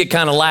we just get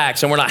kind of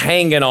lax and we're not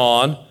hanging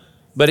on,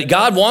 but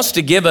God wants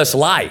to give us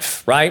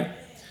life, right?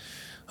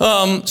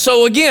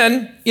 So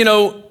again, you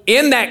know,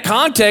 in that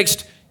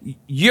context,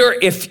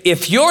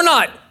 if you're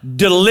not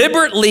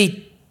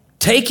deliberately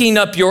taking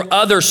up your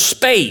other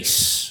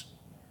space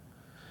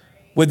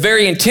with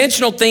very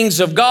intentional things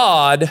of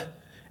God,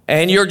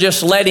 and you're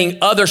just letting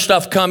other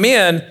stuff come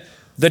in,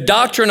 the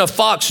doctrine of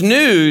Fox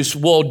News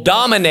will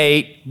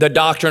dominate the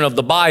doctrine of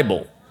the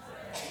Bible.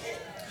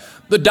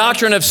 The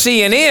doctrine of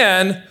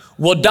CNN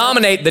will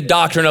dominate the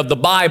doctrine of the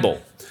Bible.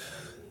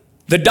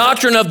 The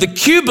doctrine of the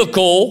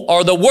cubicle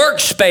or the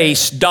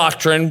workspace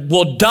doctrine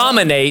will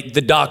dominate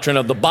the doctrine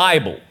of the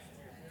Bible.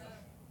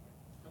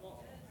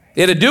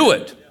 It'll do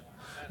it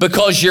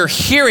because you're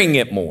hearing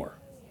it more.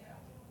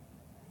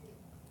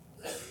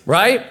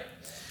 Right?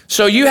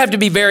 So you have to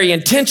be very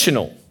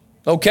intentional,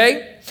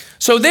 okay?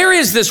 So there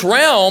is this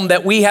realm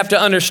that we have to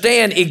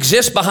understand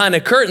exists behind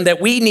a curtain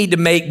that we need to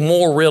make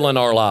more real in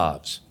our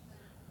lives.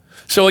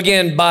 So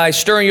again, by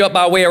stirring you up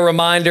by way of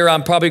reminder,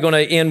 I'm probably going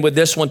to end with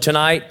this one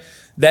tonight,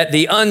 that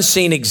the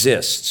unseen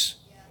exists.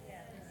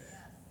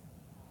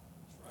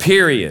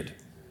 Period.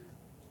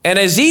 And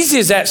as easy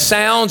as that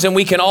sounds, and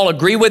we can all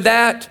agree with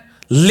that,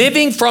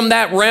 living from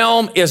that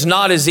realm is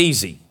not as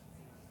easy.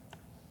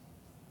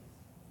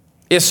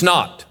 It's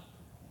not.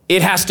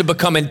 It has to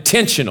become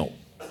intentional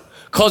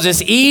because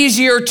it's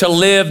easier to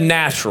live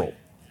natural.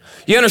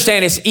 You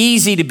understand, it's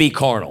easy to be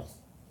carnal.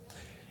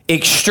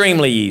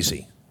 Extremely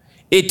easy.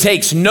 It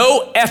takes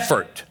no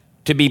effort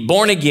to be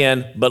born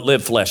again but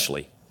live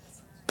fleshly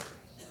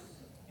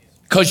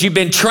because you've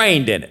been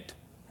trained in it.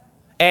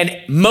 And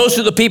most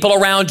of the people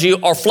around you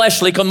are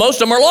fleshly because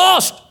most of them are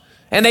lost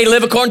and they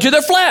live according to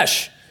their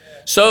flesh.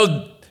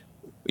 So,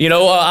 you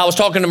know, I was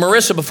talking to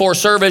Marissa before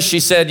service. She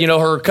said, you know,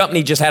 her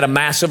company just had a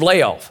massive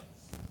layoff.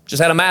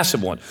 Just had a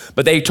massive one.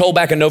 But they told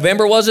back in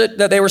November, was it,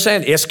 that they were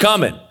saying, it's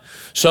coming.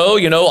 So,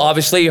 you know,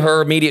 obviously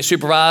her immediate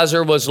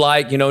supervisor was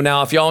like, you know,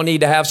 now if y'all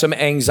need to have some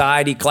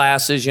anxiety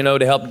classes, you know,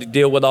 to help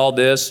deal with all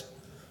this.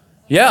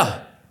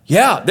 Yeah,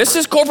 this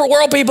is corporate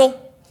world, people.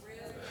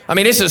 I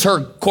mean, this is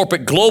her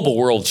corporate global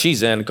world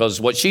she's in because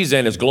what she's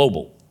in is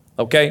global.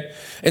 Okay.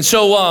 And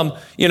so,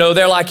 you know,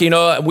 they're like, you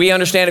know, we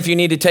understand if you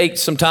need to take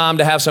some time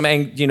to have some,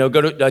 you know,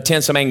 go to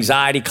attend some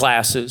anxiety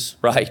classes,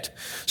 right?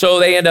 So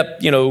they end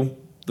up, you know,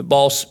 the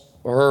boss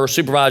or her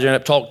supervisor end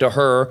up talking to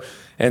her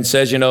and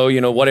says, you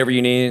know, whatever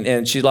you need.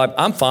 And she's like,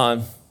 I'm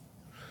fine.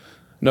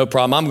 No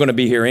problem. I'm going to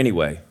be here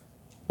anyway.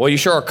 Well, you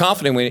sure are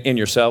confident in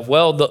yourself.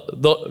 Well,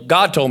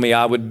 God told me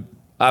I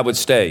would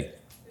stay.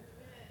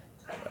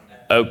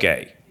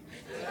 Okay.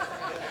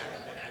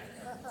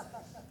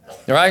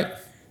 All right.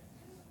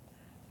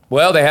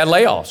 Well, they had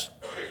layoffs.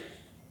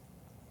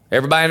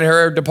 Everybody in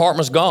her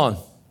department's gone,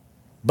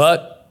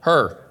 but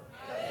her.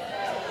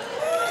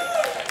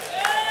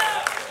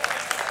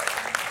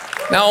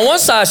 Now, on one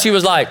side, she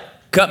was like,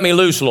 cut me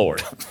loose,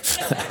 Lord.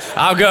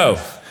 I'll go.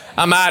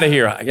 I'm out of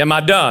here. Am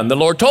I done? The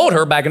Lord told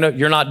her back in the,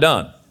 you're not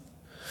done.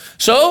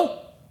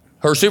 So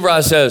her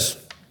supervisor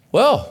says,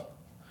 well,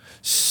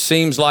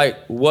 seems like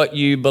what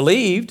you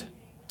believed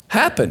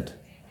happened.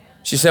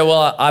 She said,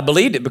 well, I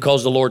believed it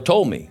because the Lord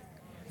told me.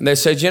 And they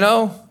said, you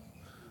know,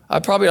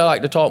 I'd probably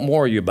like to talk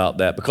more to you about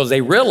that because they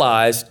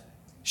realized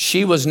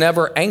she was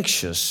never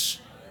anxious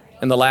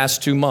in the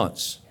last 2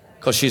 months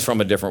because she's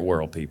from a different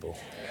world, people.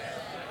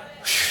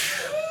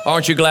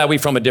 Aren't you glad we're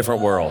from a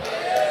different world?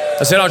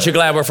 I said, aren't you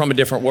glad we're from a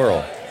different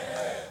world?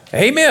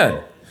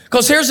 Amen.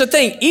 Because here's the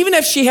thing, even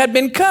if she had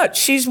been cut,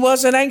 she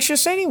wasn't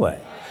anxious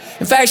anyway.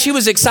 In fact, she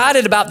was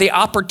excited about the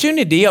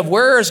opportunity of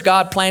where is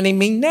God planning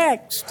me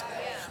next?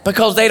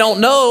 Because they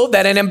don't know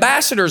that an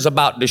ambassador is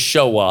about to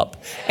show up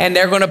and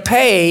they're going to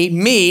pay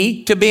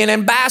me to be an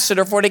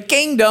ambassador for the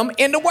kingdom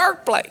in the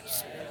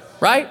workplace,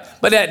 right?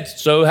 But that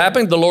so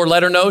happened, the Lord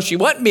let her know she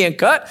wasn't being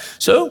cut,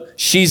 so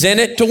she's in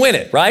it to win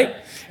it, right?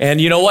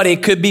 And you know what?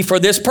 It could be for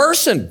this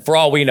person, for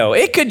all we know.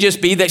 It could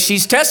just be that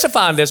she's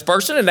testifying to this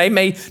person and they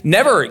may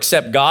never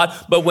accept God,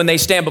 but when they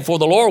stand before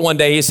the Lord one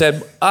day, he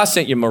said, I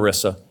sent you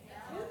Marissa.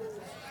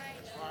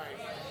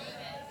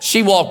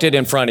 She walked it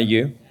in front of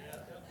you.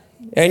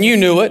 And you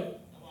knew it.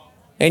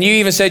 And you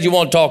even said you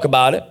won't talk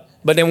about it.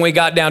 But then when we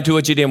got down to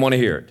it, you didn't want to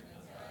hear it.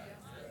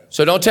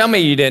 So don't tell me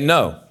you didn't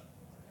know.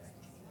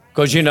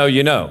 Because you know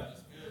you know.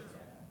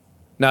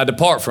 Now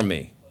depart from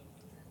me,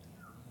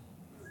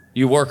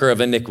 you worker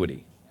of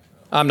iniquity.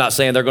 I'm not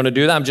saying they're going to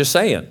do that. I'm just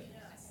saying.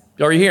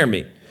 Are you hearing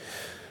me?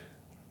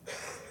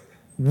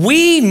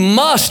 We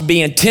must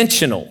be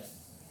intentional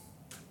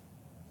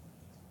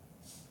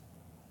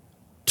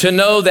to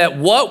know that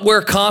what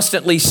we're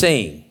constantly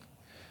seeing,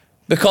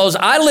 because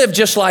I live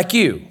just like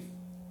you.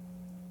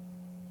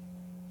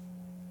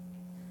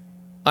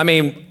 I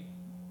mean,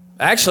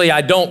 actually,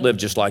 I don't live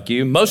just like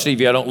you. Most of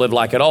you I don't live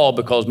like at all,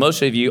 because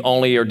most of you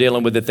only are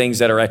dealing with the things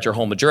that are at your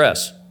home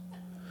address.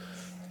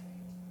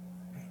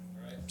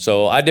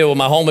 So I deal with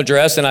my home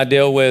address, and I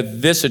deal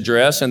with this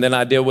address, and then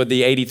I deal with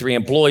the 83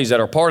 employees that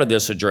are part of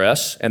this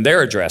address and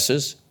their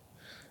addresses.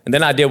 And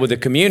then I deal with the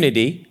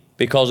community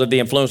because of the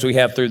influence we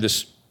have through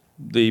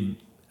the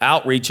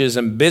outreaches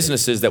and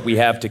businesses that we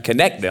have to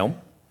connect them.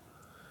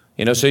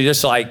 You know, so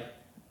just like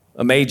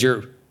a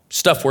major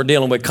stuff we're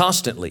dealing with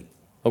constantly,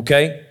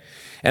 okay?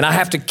 And I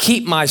have to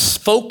keep my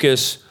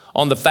focus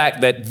on the fact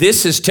that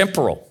this is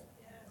temporal.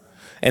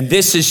 And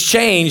this is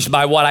changed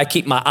by what I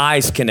keep my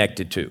eyes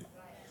connected to.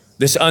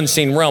 This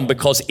unseen realm,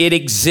 because it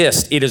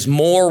exists. It is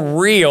more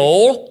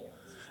real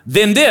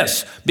than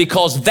this,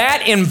 because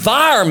that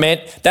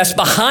environment that's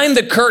behind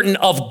the curtain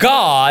of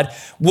God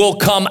will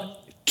come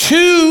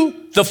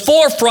to the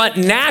forefront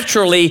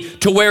naturally,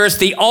 to where it's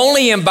the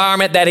only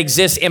environment that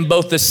exists in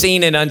both the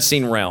seen and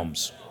unseen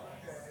realms.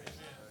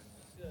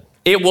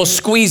 It will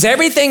squeeze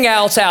everything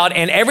else out,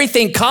 and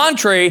everything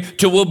contrary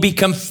to will be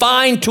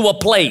confined to a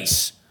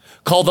place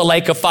called the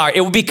lake of fire. It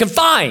will be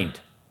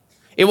confined.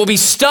 It will be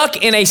stuck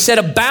in a set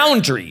of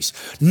boundaries.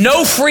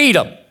 No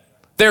freedom.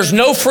 There's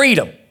no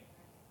freedom.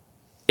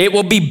 It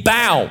will be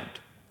bound.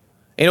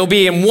 It will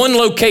be in one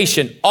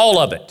location, all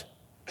of it,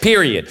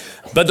 period.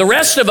 But the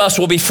rest of us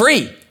will be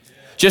free,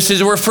 just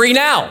as we're free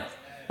now.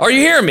 Are you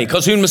hearing me?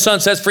 Because whom the Son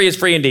sets free is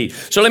free indeed.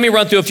 So let me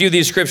run through a few of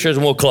these scriptures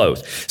and we'll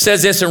close. It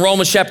says this in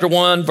Romans chapter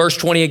 1, verse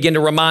 20, again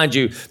to remind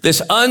you,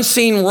 this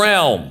unseen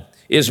realm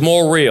is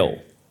more real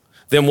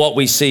than what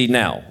we see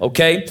now,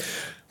 okay?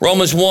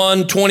 Romans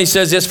 1:20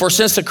 says this, for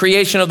since the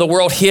creation of the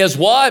world, his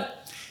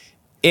what?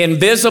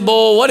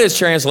 Invisible, what is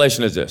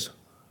translation is this?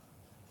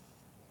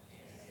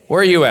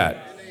 Where are you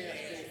at?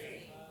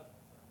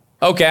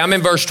 Okay, I'm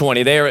in verse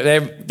 20.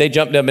 They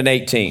jumped up in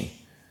 18.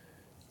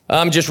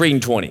 I'm just reading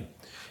 20.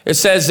 It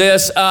says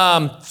this,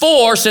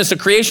 for since the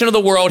creation of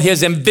the world,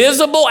 his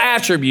invisible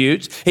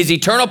attributes, his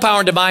eternal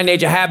power and divine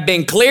nature have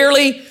been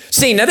clearly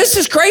seen. Now this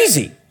is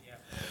crazy.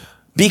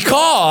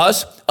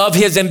 Because of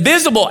his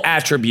invisible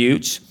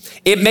attributes,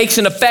 it makes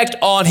an effect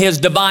on his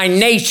divine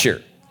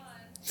nature.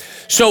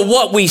 So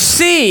what we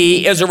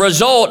see is a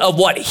result of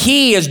what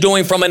he is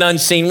doing from an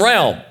unseen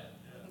realm.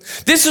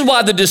 This is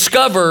why the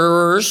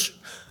discoverers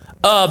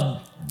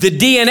of the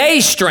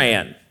DNA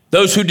strand,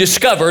 those who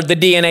discovered the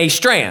DNA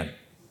strand,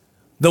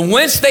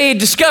 whence they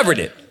discovered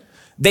it,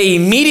 they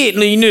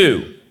immediately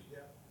knew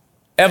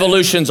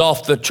evolution's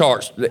off the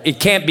charts. It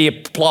can't be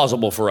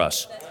plausible for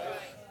us.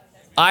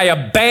 I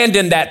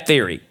abandoned that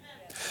theory.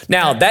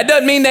 Now, that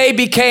doesn't mean they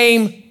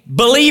became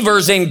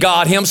believers in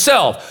God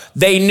himself.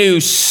 They knew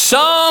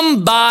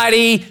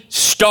somebody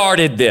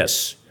started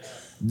this.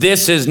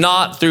 This is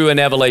not through an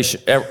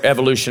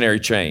evolutionary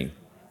chain.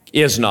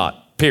 Is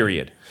not,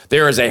 period.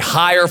 There is a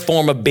higher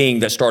form of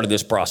being that started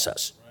this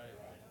process.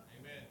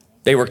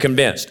 They were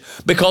convinced.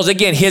 Because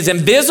again, his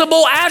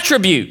invisible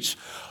attributes,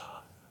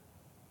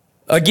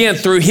 again,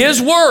 through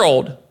his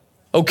world,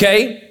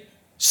 okay,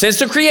 since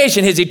the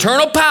creation, his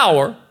eternal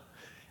power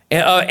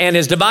and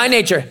his divine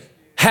nature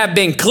have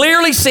been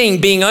clearly seen,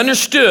 being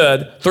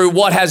understood through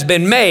what has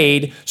been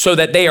made, so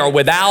that they are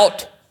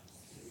without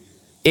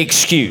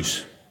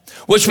excuse.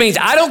 Which means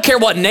I don't care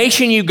what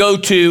nation you go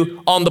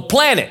to on the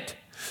planet,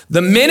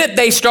 the minute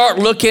they start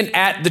looking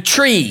at the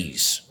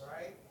trees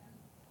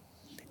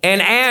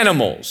and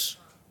animals,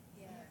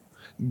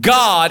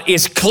 God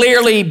is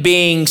clearly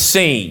being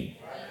seen.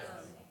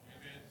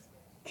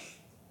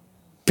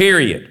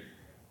 Period.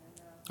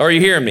 Are you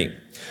hearing me?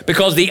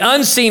 Because the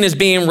unseen is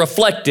being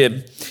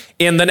reflected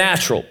in the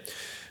natural.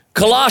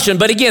 Colossians,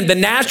 but again, the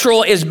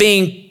natural is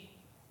being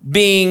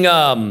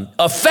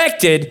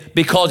affected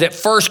because it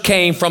first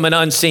came from an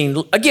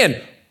unseen. Again,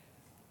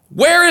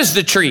 where is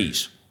the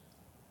trees?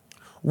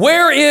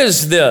 Where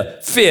is the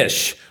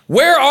fish?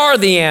 Where are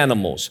the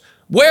animals?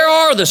 Where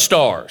are the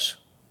stars?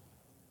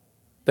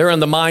 They're in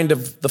the mind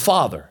of the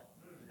Father.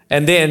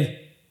 And then,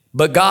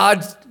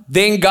 God.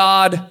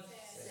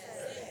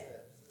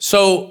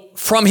 So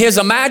from his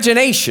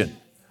imagination,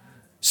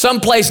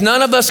 someplace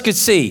none of us could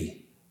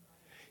see,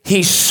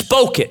 he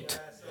spoke it,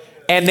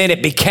 and then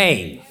it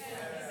became.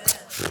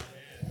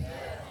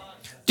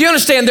 Do you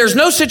understand? There's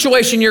no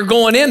situation you're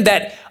going in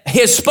that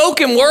his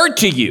spoken word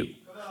to you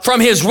from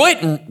his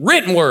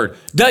written word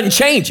doesn't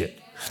change it.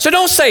 So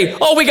don't say,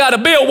 oh, we got a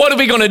bill, what are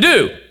we going to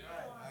do?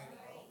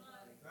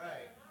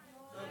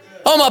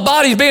 Oh, my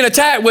body's being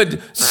attacked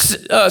with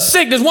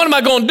sickness, what am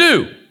I going to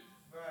do?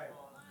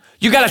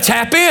 You got to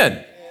tap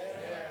in.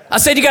 I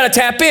said you got to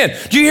tap in.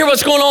 Do you hear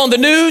what's going on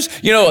in the news?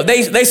 You know,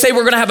 they say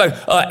we're going to have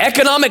an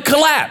economic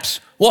collapse.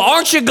 Well,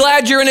 aren't you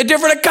glad you're in a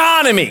different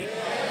economy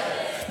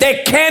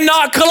that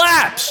cannot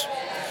collapse?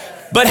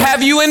 But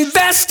have you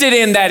invested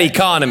in that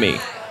economy?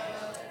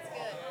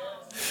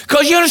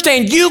 Because you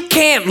understand, you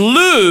can't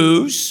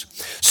lose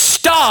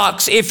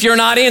stocks if you're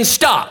not in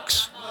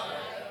stocks.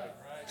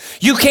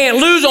 You can't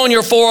lose on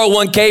your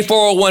 401k,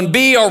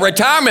 401b, or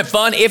retirement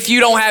fund if you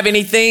don't have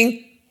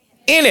anything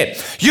in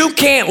it. You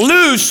can't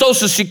lose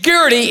Social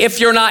Security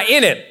if you're not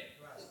in it.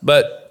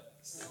 But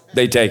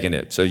they taken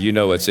it, so you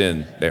know it's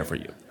in there for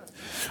you.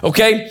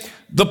 Okay?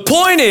 The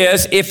point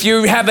is, if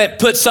you haven't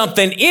put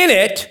something in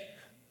it,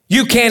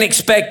 you can't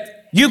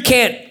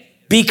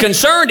be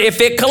concerned if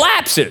it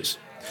collapses.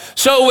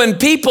 So when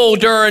people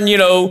during,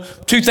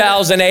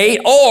 2008,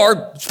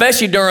 or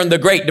especially during the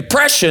Great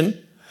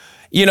Depression,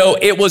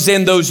 it was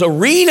in those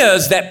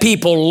arenas that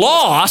people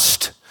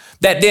lost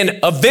that then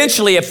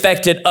eventually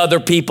affected other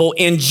people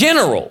in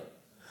general.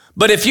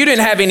 But if you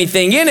didn't have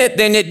anything in it,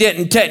 then it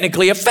didn't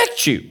technically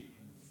affect you.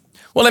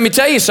 Well, let me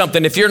tell you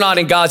something. If you're not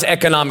in God's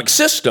economic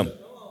system,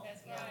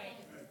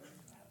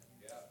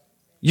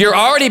 you're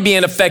already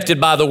being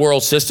affected by the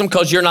world system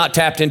because you're not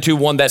tapped into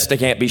one that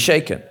can't be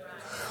shaken.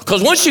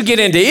 Because once you get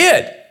into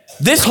it,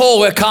 this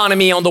whole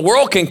economy on the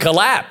world can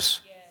collapse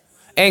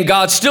and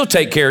God still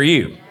take care of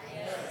you.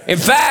 In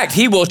fact,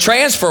 he will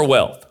transfer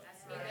wealth.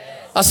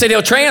 I said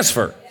he'll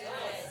transfer.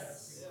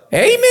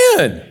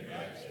 Amen.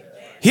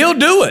 He'll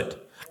do it.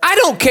 I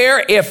don't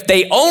care if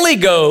they only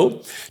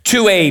go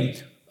to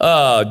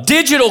a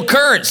digital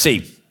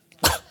currency.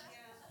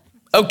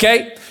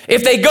 Okay?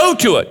 If they go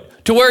to it,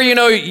 to where,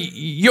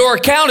 your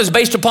account is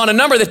based upon a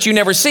number that you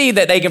never see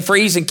that they can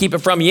freeze and keep it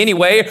from you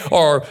anyway,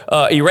 or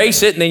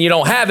erase it and then you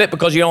don't have it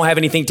because you don't have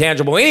anything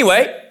tangible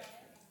anyway.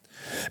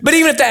 But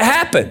even if that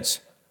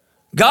happens,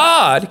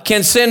 God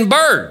can send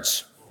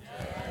birds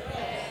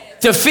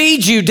to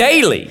feed you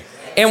daily.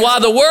 And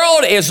while the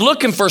world is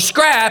looking for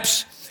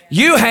scraps,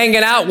 you hanging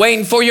out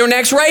waiting for your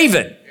next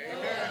raven.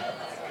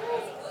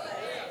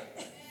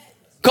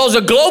 Because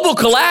a global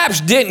collapse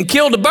didn't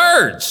kill the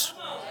birds.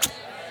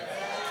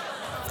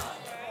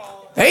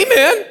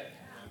 Amen.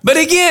 But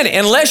again,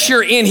 unless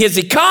you're in his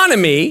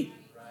economy,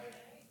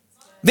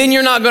 then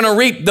you're not going to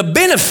reap the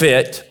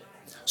benefit.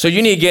 So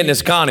you need to get in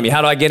this economy.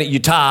 How do I get it? You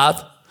tithe.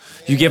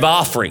 You give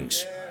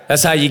offerings.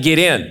 That's how you get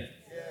in.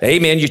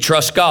 Amen. You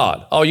trust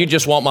God. Oh, you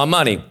just want my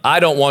money.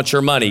 I don't want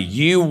your money.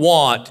 You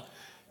want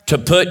to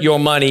put your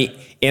money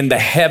in the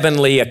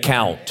heavenly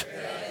account.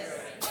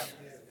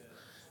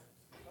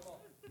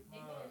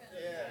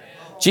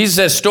 Jesus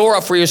says, store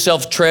up for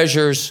yourself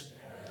treasures.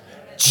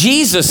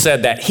 Jesus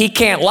said that. He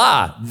can't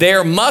lie.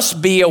 There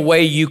must be a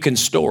way you can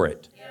store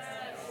it.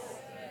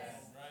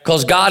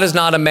 Because God is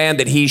not a man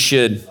that he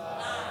should.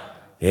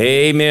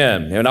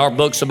 Amen. And our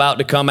book's about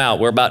to come out.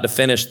 We're about to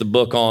finish the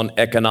book on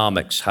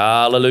economics.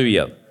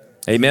 Hallelujah.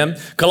 Amen.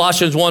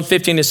 Colossians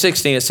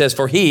 1:15-16, it says,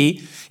 for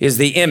he is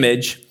the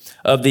image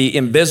of the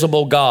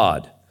invisible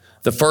God,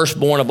 the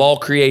firstborn of all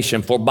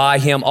creation. For by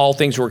him all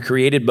things were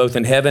created, both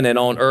in heaven and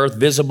on earth,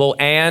 visible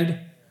and...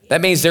 That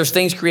means there's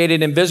things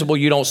created invisible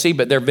you don't see,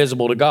 but they're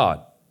visible to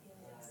God.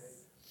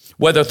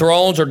 Whether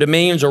thrones or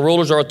dominions or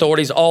rulers or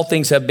authorities, all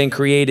things have been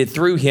created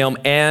through him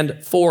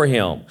and for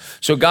him.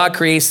 So God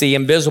creates the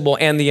invisible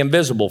and the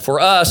invisible. For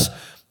us,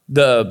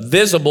 the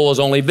visible is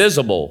only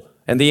visible,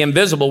 and the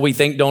invisible we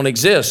think don't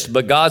exist.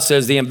 But God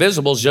says the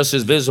invisible is just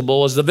as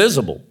visible as the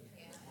visible.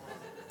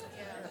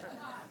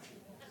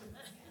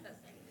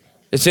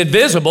 It's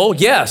invisible,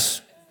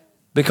 yes,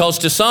 because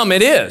to some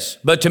it is,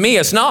 but to me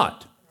it's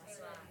not.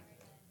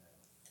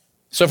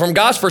 So from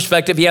God's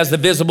perspective, he has the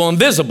visible and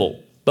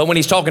visible. But when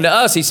he's talking to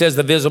us, he says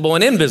the visible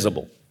and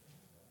invisible.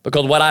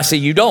 Because what I see,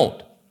 you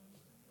don't.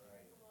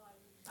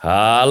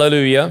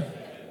 Hallelujah.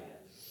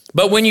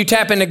 But when you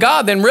tap into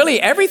God, then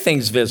really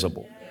everything's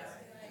visible.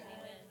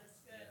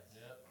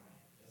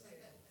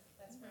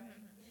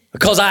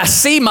 Because I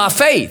see my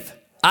faith.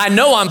 I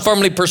know I'm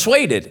firmly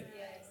persuaded.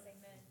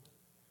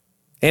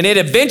 And it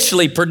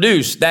eventually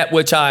produced that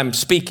which I'm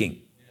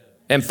speaking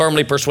and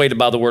firmly persuaded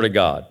by the word of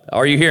God.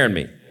 Are you hearing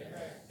me?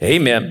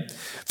 Amen.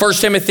 1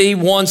 Timothy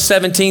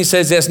 1:17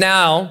 says this,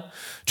 now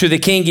to the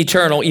King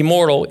eternal,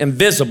 immortal,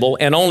 invisible,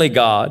 and only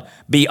God,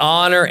 be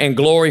honor and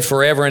glory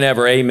forever and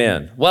ever.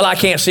 Amen. Well, I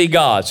can't see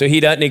God, so he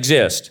doesn't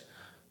exist.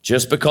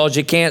 Just because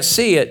you can't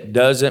see it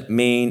doesn't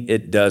mean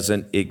it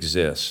doesn't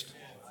exist.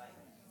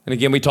 And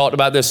again, we talked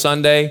about this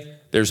Sunday.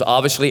 There's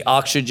obviously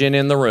oxygen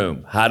in the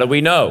room. How do we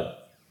know?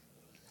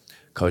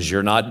 Because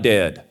you're not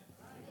dead.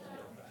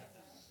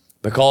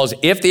 Because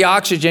if the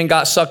oxygen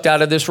got sucked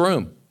out of this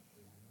room,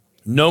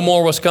 no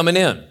more was coming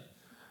in,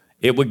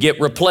 it would get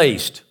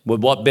replaced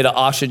with what bit of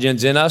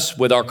oxygen's in us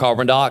with our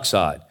carbon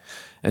dioxide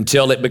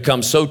until it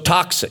becomes so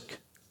toxic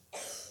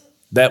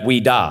that we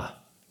die.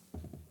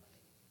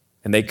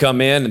 And they come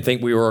in and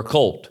think we were a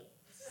cult.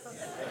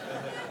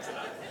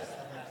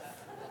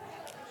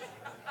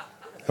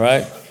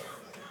 Right?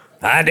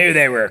 I knew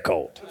they were a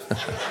cult.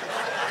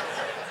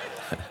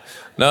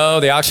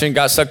 No, the oxygen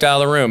got sucked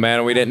out of the room, man,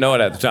 and we didn't know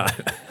it at the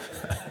time.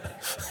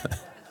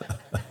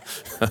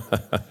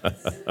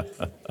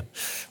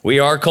 We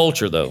are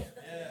culture, though.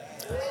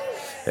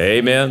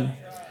 Amen.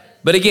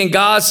 But again,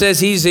 God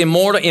says he's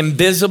immortal,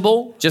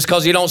 invisible. Just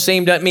because you don't see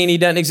him doesn't mean he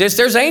doesn't exist.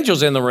 There's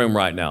angels in the room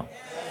right now.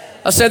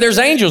 I said, there's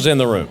angels in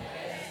the room.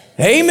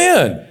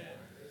 Amen.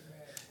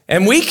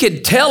 And we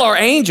could tell our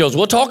angels,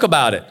 we'll talk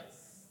about it.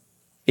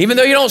 Even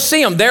though you don't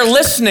see them, they're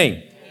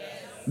listening.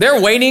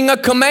 They're waiting a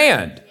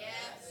command.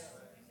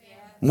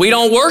 We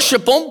don't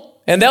worship them,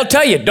 and they'll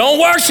tell you, don't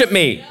worship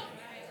me.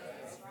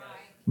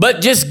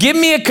 But just give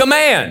me a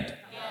command,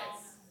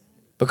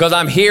 because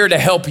I'm here to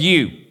help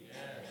you.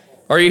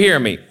 Are you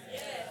hearing me?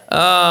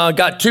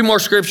 Got two more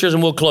scriptures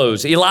and we'll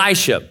close.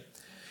 Elisha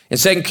in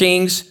 2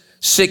 Kings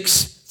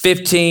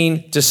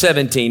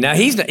 6:15-17. Now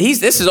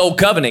this is old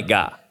covenant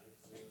guy.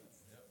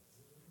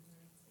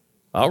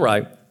 All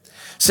right.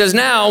 Says,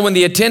 now when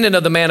the attendant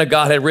of the man of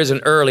God had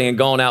risen early and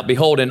gone out,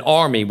 behold, an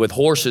army with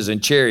horses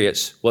and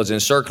chariots was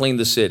encircling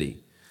the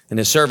city. And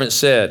his servant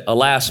said,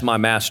 alas, my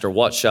master,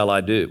 what shall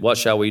I do? What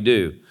shall we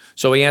do?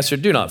 So he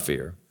answered, do not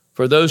fear,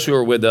 for those who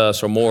are with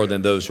us are more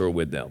than those who are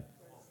with them.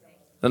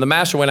 And the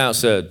master went out and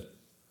said,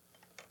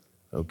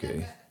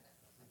 okay.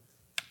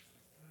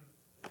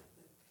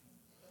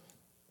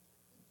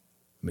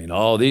 I mean,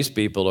 all these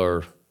people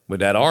are with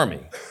that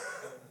army.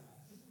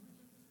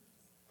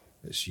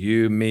 It's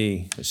you,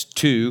 me, it's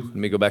two. Let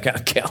me go back out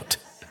and count.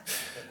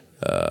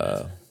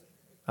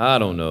 I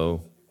don't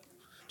know.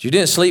 You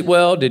didn't sleep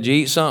well? Did you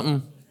eat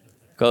something?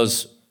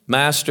 Because,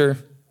 Master,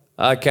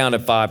 I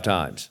counted 5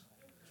 times.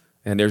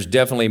 And there's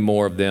definitely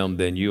more of them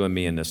than you and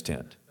me in this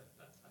tent.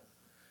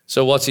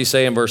 So what's he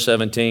say in verse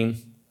 17?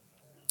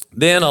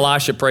 Then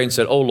Elisha prayed and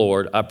said, oh,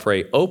 Lord, I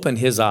pray, open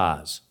his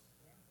eyes.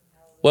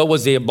 Well,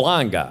 was he a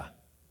blind guy?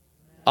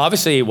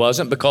 Obviously he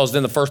wasn't, because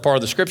then the first part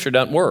of the scripture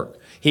doesn't work.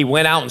 He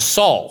went out and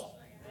saw.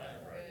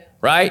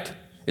 Right?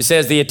 It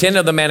says, the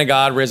attendant of the man of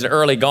God risen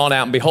early, gone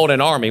out, and behold,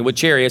 an army with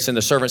chariots. And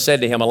the servant said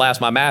to him,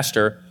 alas, my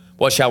master,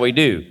 what shall we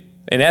do?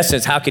 In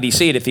essence, how could he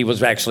see it if he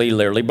was actually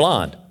literally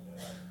blind?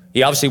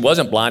 He obviously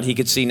wasn't blind. He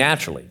could see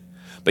naturally.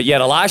 But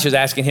yet Elisha's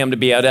asking him to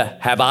be able to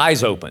have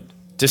eyes opened,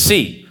 to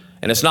see.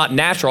 And it's not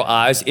natural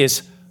eyes,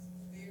 it's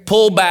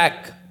pull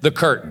back the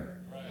curtain.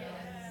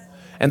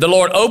 And the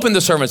Lord opened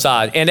the servant's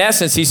eyes. In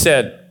essence, he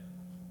said,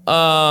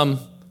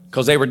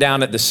 because they were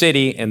down at the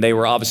city and they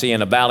were obviously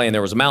in a valley and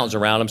there was mountains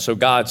around them. So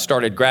God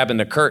started grabbing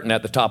the curtain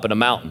at the top of the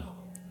mountain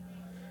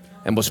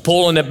and was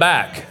pulling it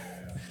back.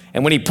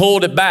 And when he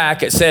pulled it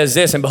back, it says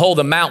this, and behold,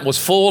 the mountain was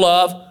full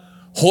of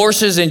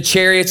horses and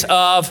chariots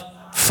of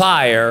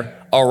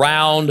fire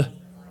around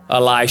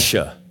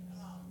Elisha.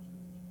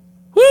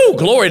 Woo,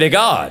 glory to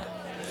God.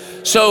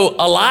 So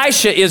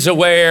Elisha is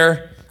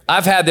aware,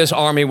 I've had this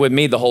army with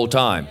me the whole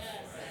time.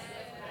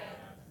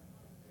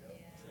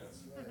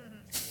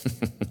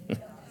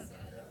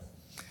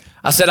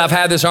 I said, I've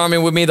had this army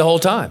with me the whole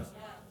time.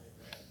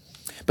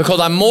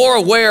 Because I'm more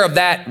aware of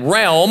that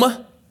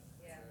realm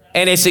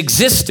and its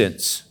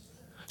existence.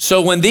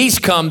 So when these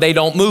come, they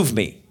don't move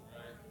me.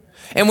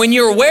 And when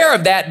you're aware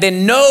of that,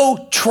 then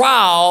no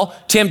trial,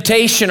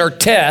 temptation, or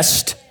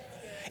test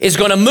is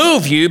going to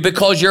move you,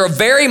 because you're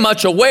very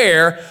much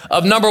aware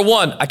of, number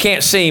one, I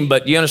can't see him,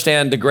 but you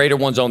understand the greater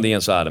one's on the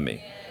inside of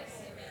me.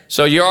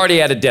 So you're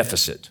already at a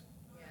deficit.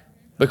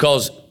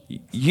 Because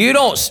you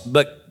don't,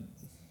 but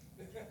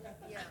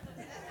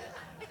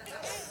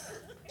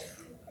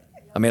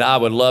I mean, I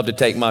would love to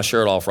take my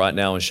shirt off right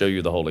now and show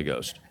you the Holy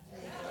Ghost.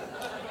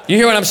 You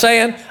hear what I'm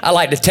saying? I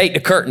like to take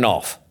the curtain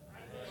off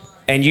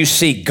and you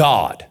see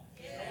God.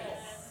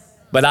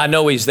 But I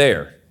know he's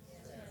there.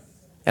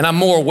 And I'm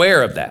more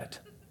aware of that.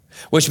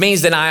 Which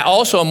means that I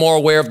also am more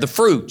aware of the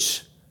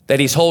fruits that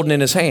he's holding in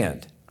his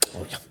hand.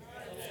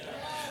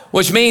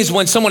 Which means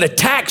when someone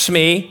attacks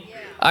me,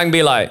 I can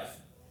be like,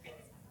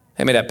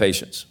 hand me that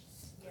patience.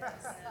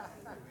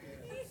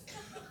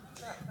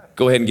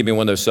 Go ahead and give me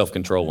one of those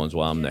self-control ones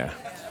while I'm there.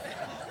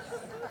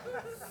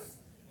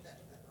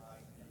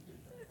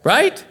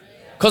 Right?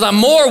 Because I'm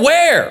more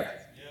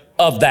aware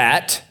of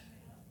that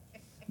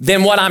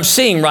than what I'm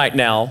seeing right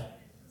now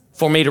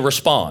for me to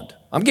respond.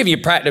 I'm giving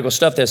you practical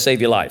stuff that'll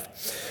save your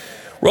life.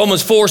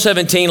 Romans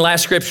 4:17,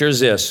 last scripture is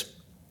this.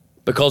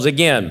 Because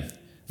again,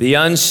 the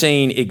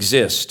unseen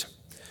exist.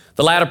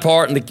 The latter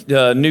part in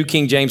the New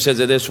King James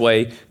says it this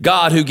way: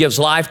 God who gives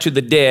life to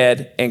the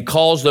dead and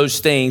calls those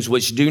things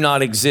which do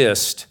not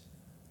exist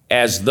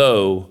as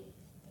though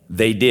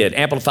they did.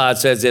 Amplified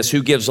says this: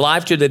 who gives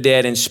life to the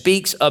dead and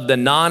speaks of the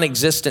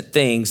non-existent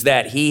things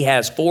that he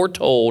has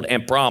foretold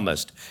and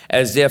promised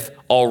as if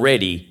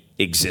already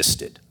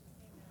existed.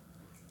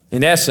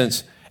 In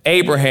essence,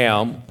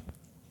 Abraham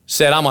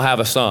said, I'm going to have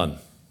a son.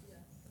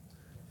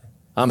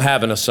 I'm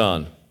having a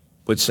son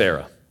with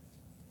Sarah,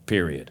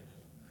 period.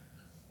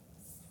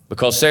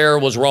 Because Sarah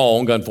was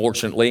wrong,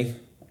 unfortunately,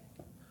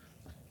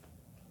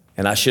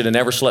 and I should have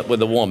never slept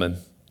with a woman.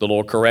 The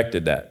Lord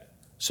corrected that.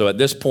 So at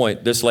this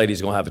point, this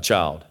lady's going to have a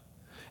child.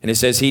 And it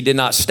says he did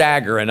not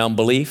stagger in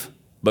unbelief,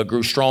 but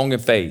grew strong in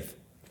faith,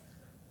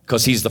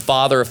 because he's the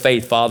father of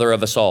faith, father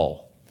of us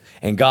all.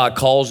 And God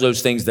calls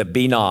those things that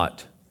be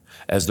not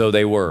as though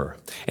they were.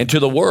 And to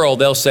the world,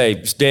 they'll say,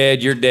 it's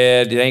dead, you're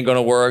dead, it ain't going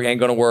to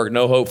work,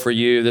 no hope for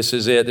you, this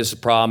is it, this is a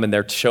problem. And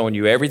they're showing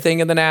you everything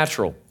in the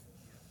natural.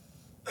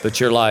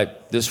 But you're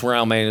like, this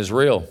realm ain't is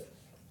real.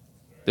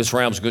 This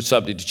realm's a good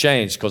subject to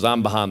change because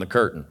I'm behind the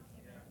curtain.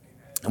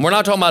 And we're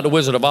not talking about the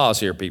Wizard of Oz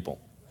here, people.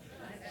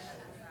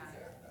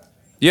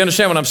 You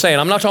understand what I'm saying?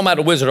 I'm not talking about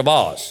the Wizard of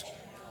Oz.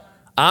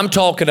 I'm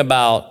talking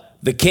about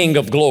the King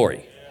of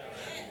Glory,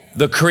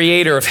 the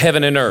creator of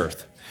heaven and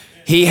earth.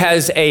 He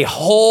has a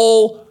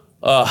whole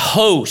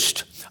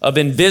host of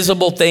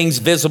invisible things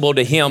visible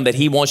to him that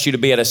he wants you to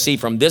be able to see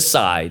from this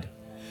side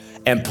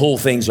and pull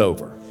things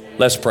over.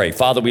 Let's pray.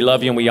 Father, we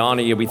love you and we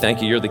honor you. We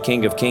thank you. You're the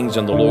King of Kings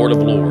and the Lord of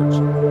Lords.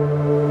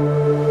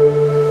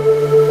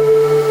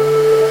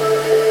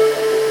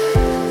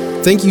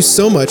 Thank you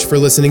so much for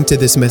listening to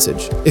this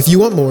message. If you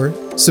want more,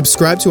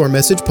 subscribe to our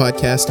message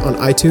podcast on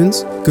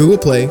iTunes, Google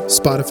Play,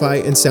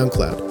 Spotify, and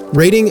SoundCloud.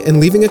 Rating and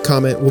leaving a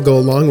comment will go a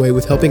long way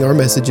with helping our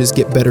messages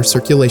get better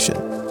circulation.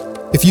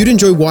 If you'd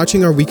enjoy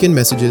watching our weekend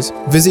messages,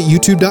 visit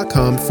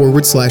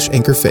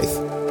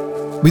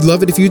youtube.com/anchorfaith. We'd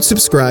love it if you'd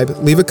subscribe,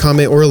 leave a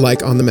comment or a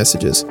like on the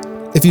messages.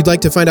 If you'd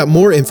like to find out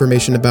more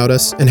information about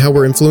us and how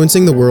we're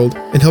influencing the world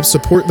and help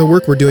support the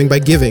work we're doing by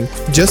giving,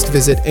 just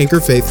visit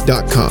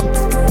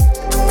anchorfaith.com.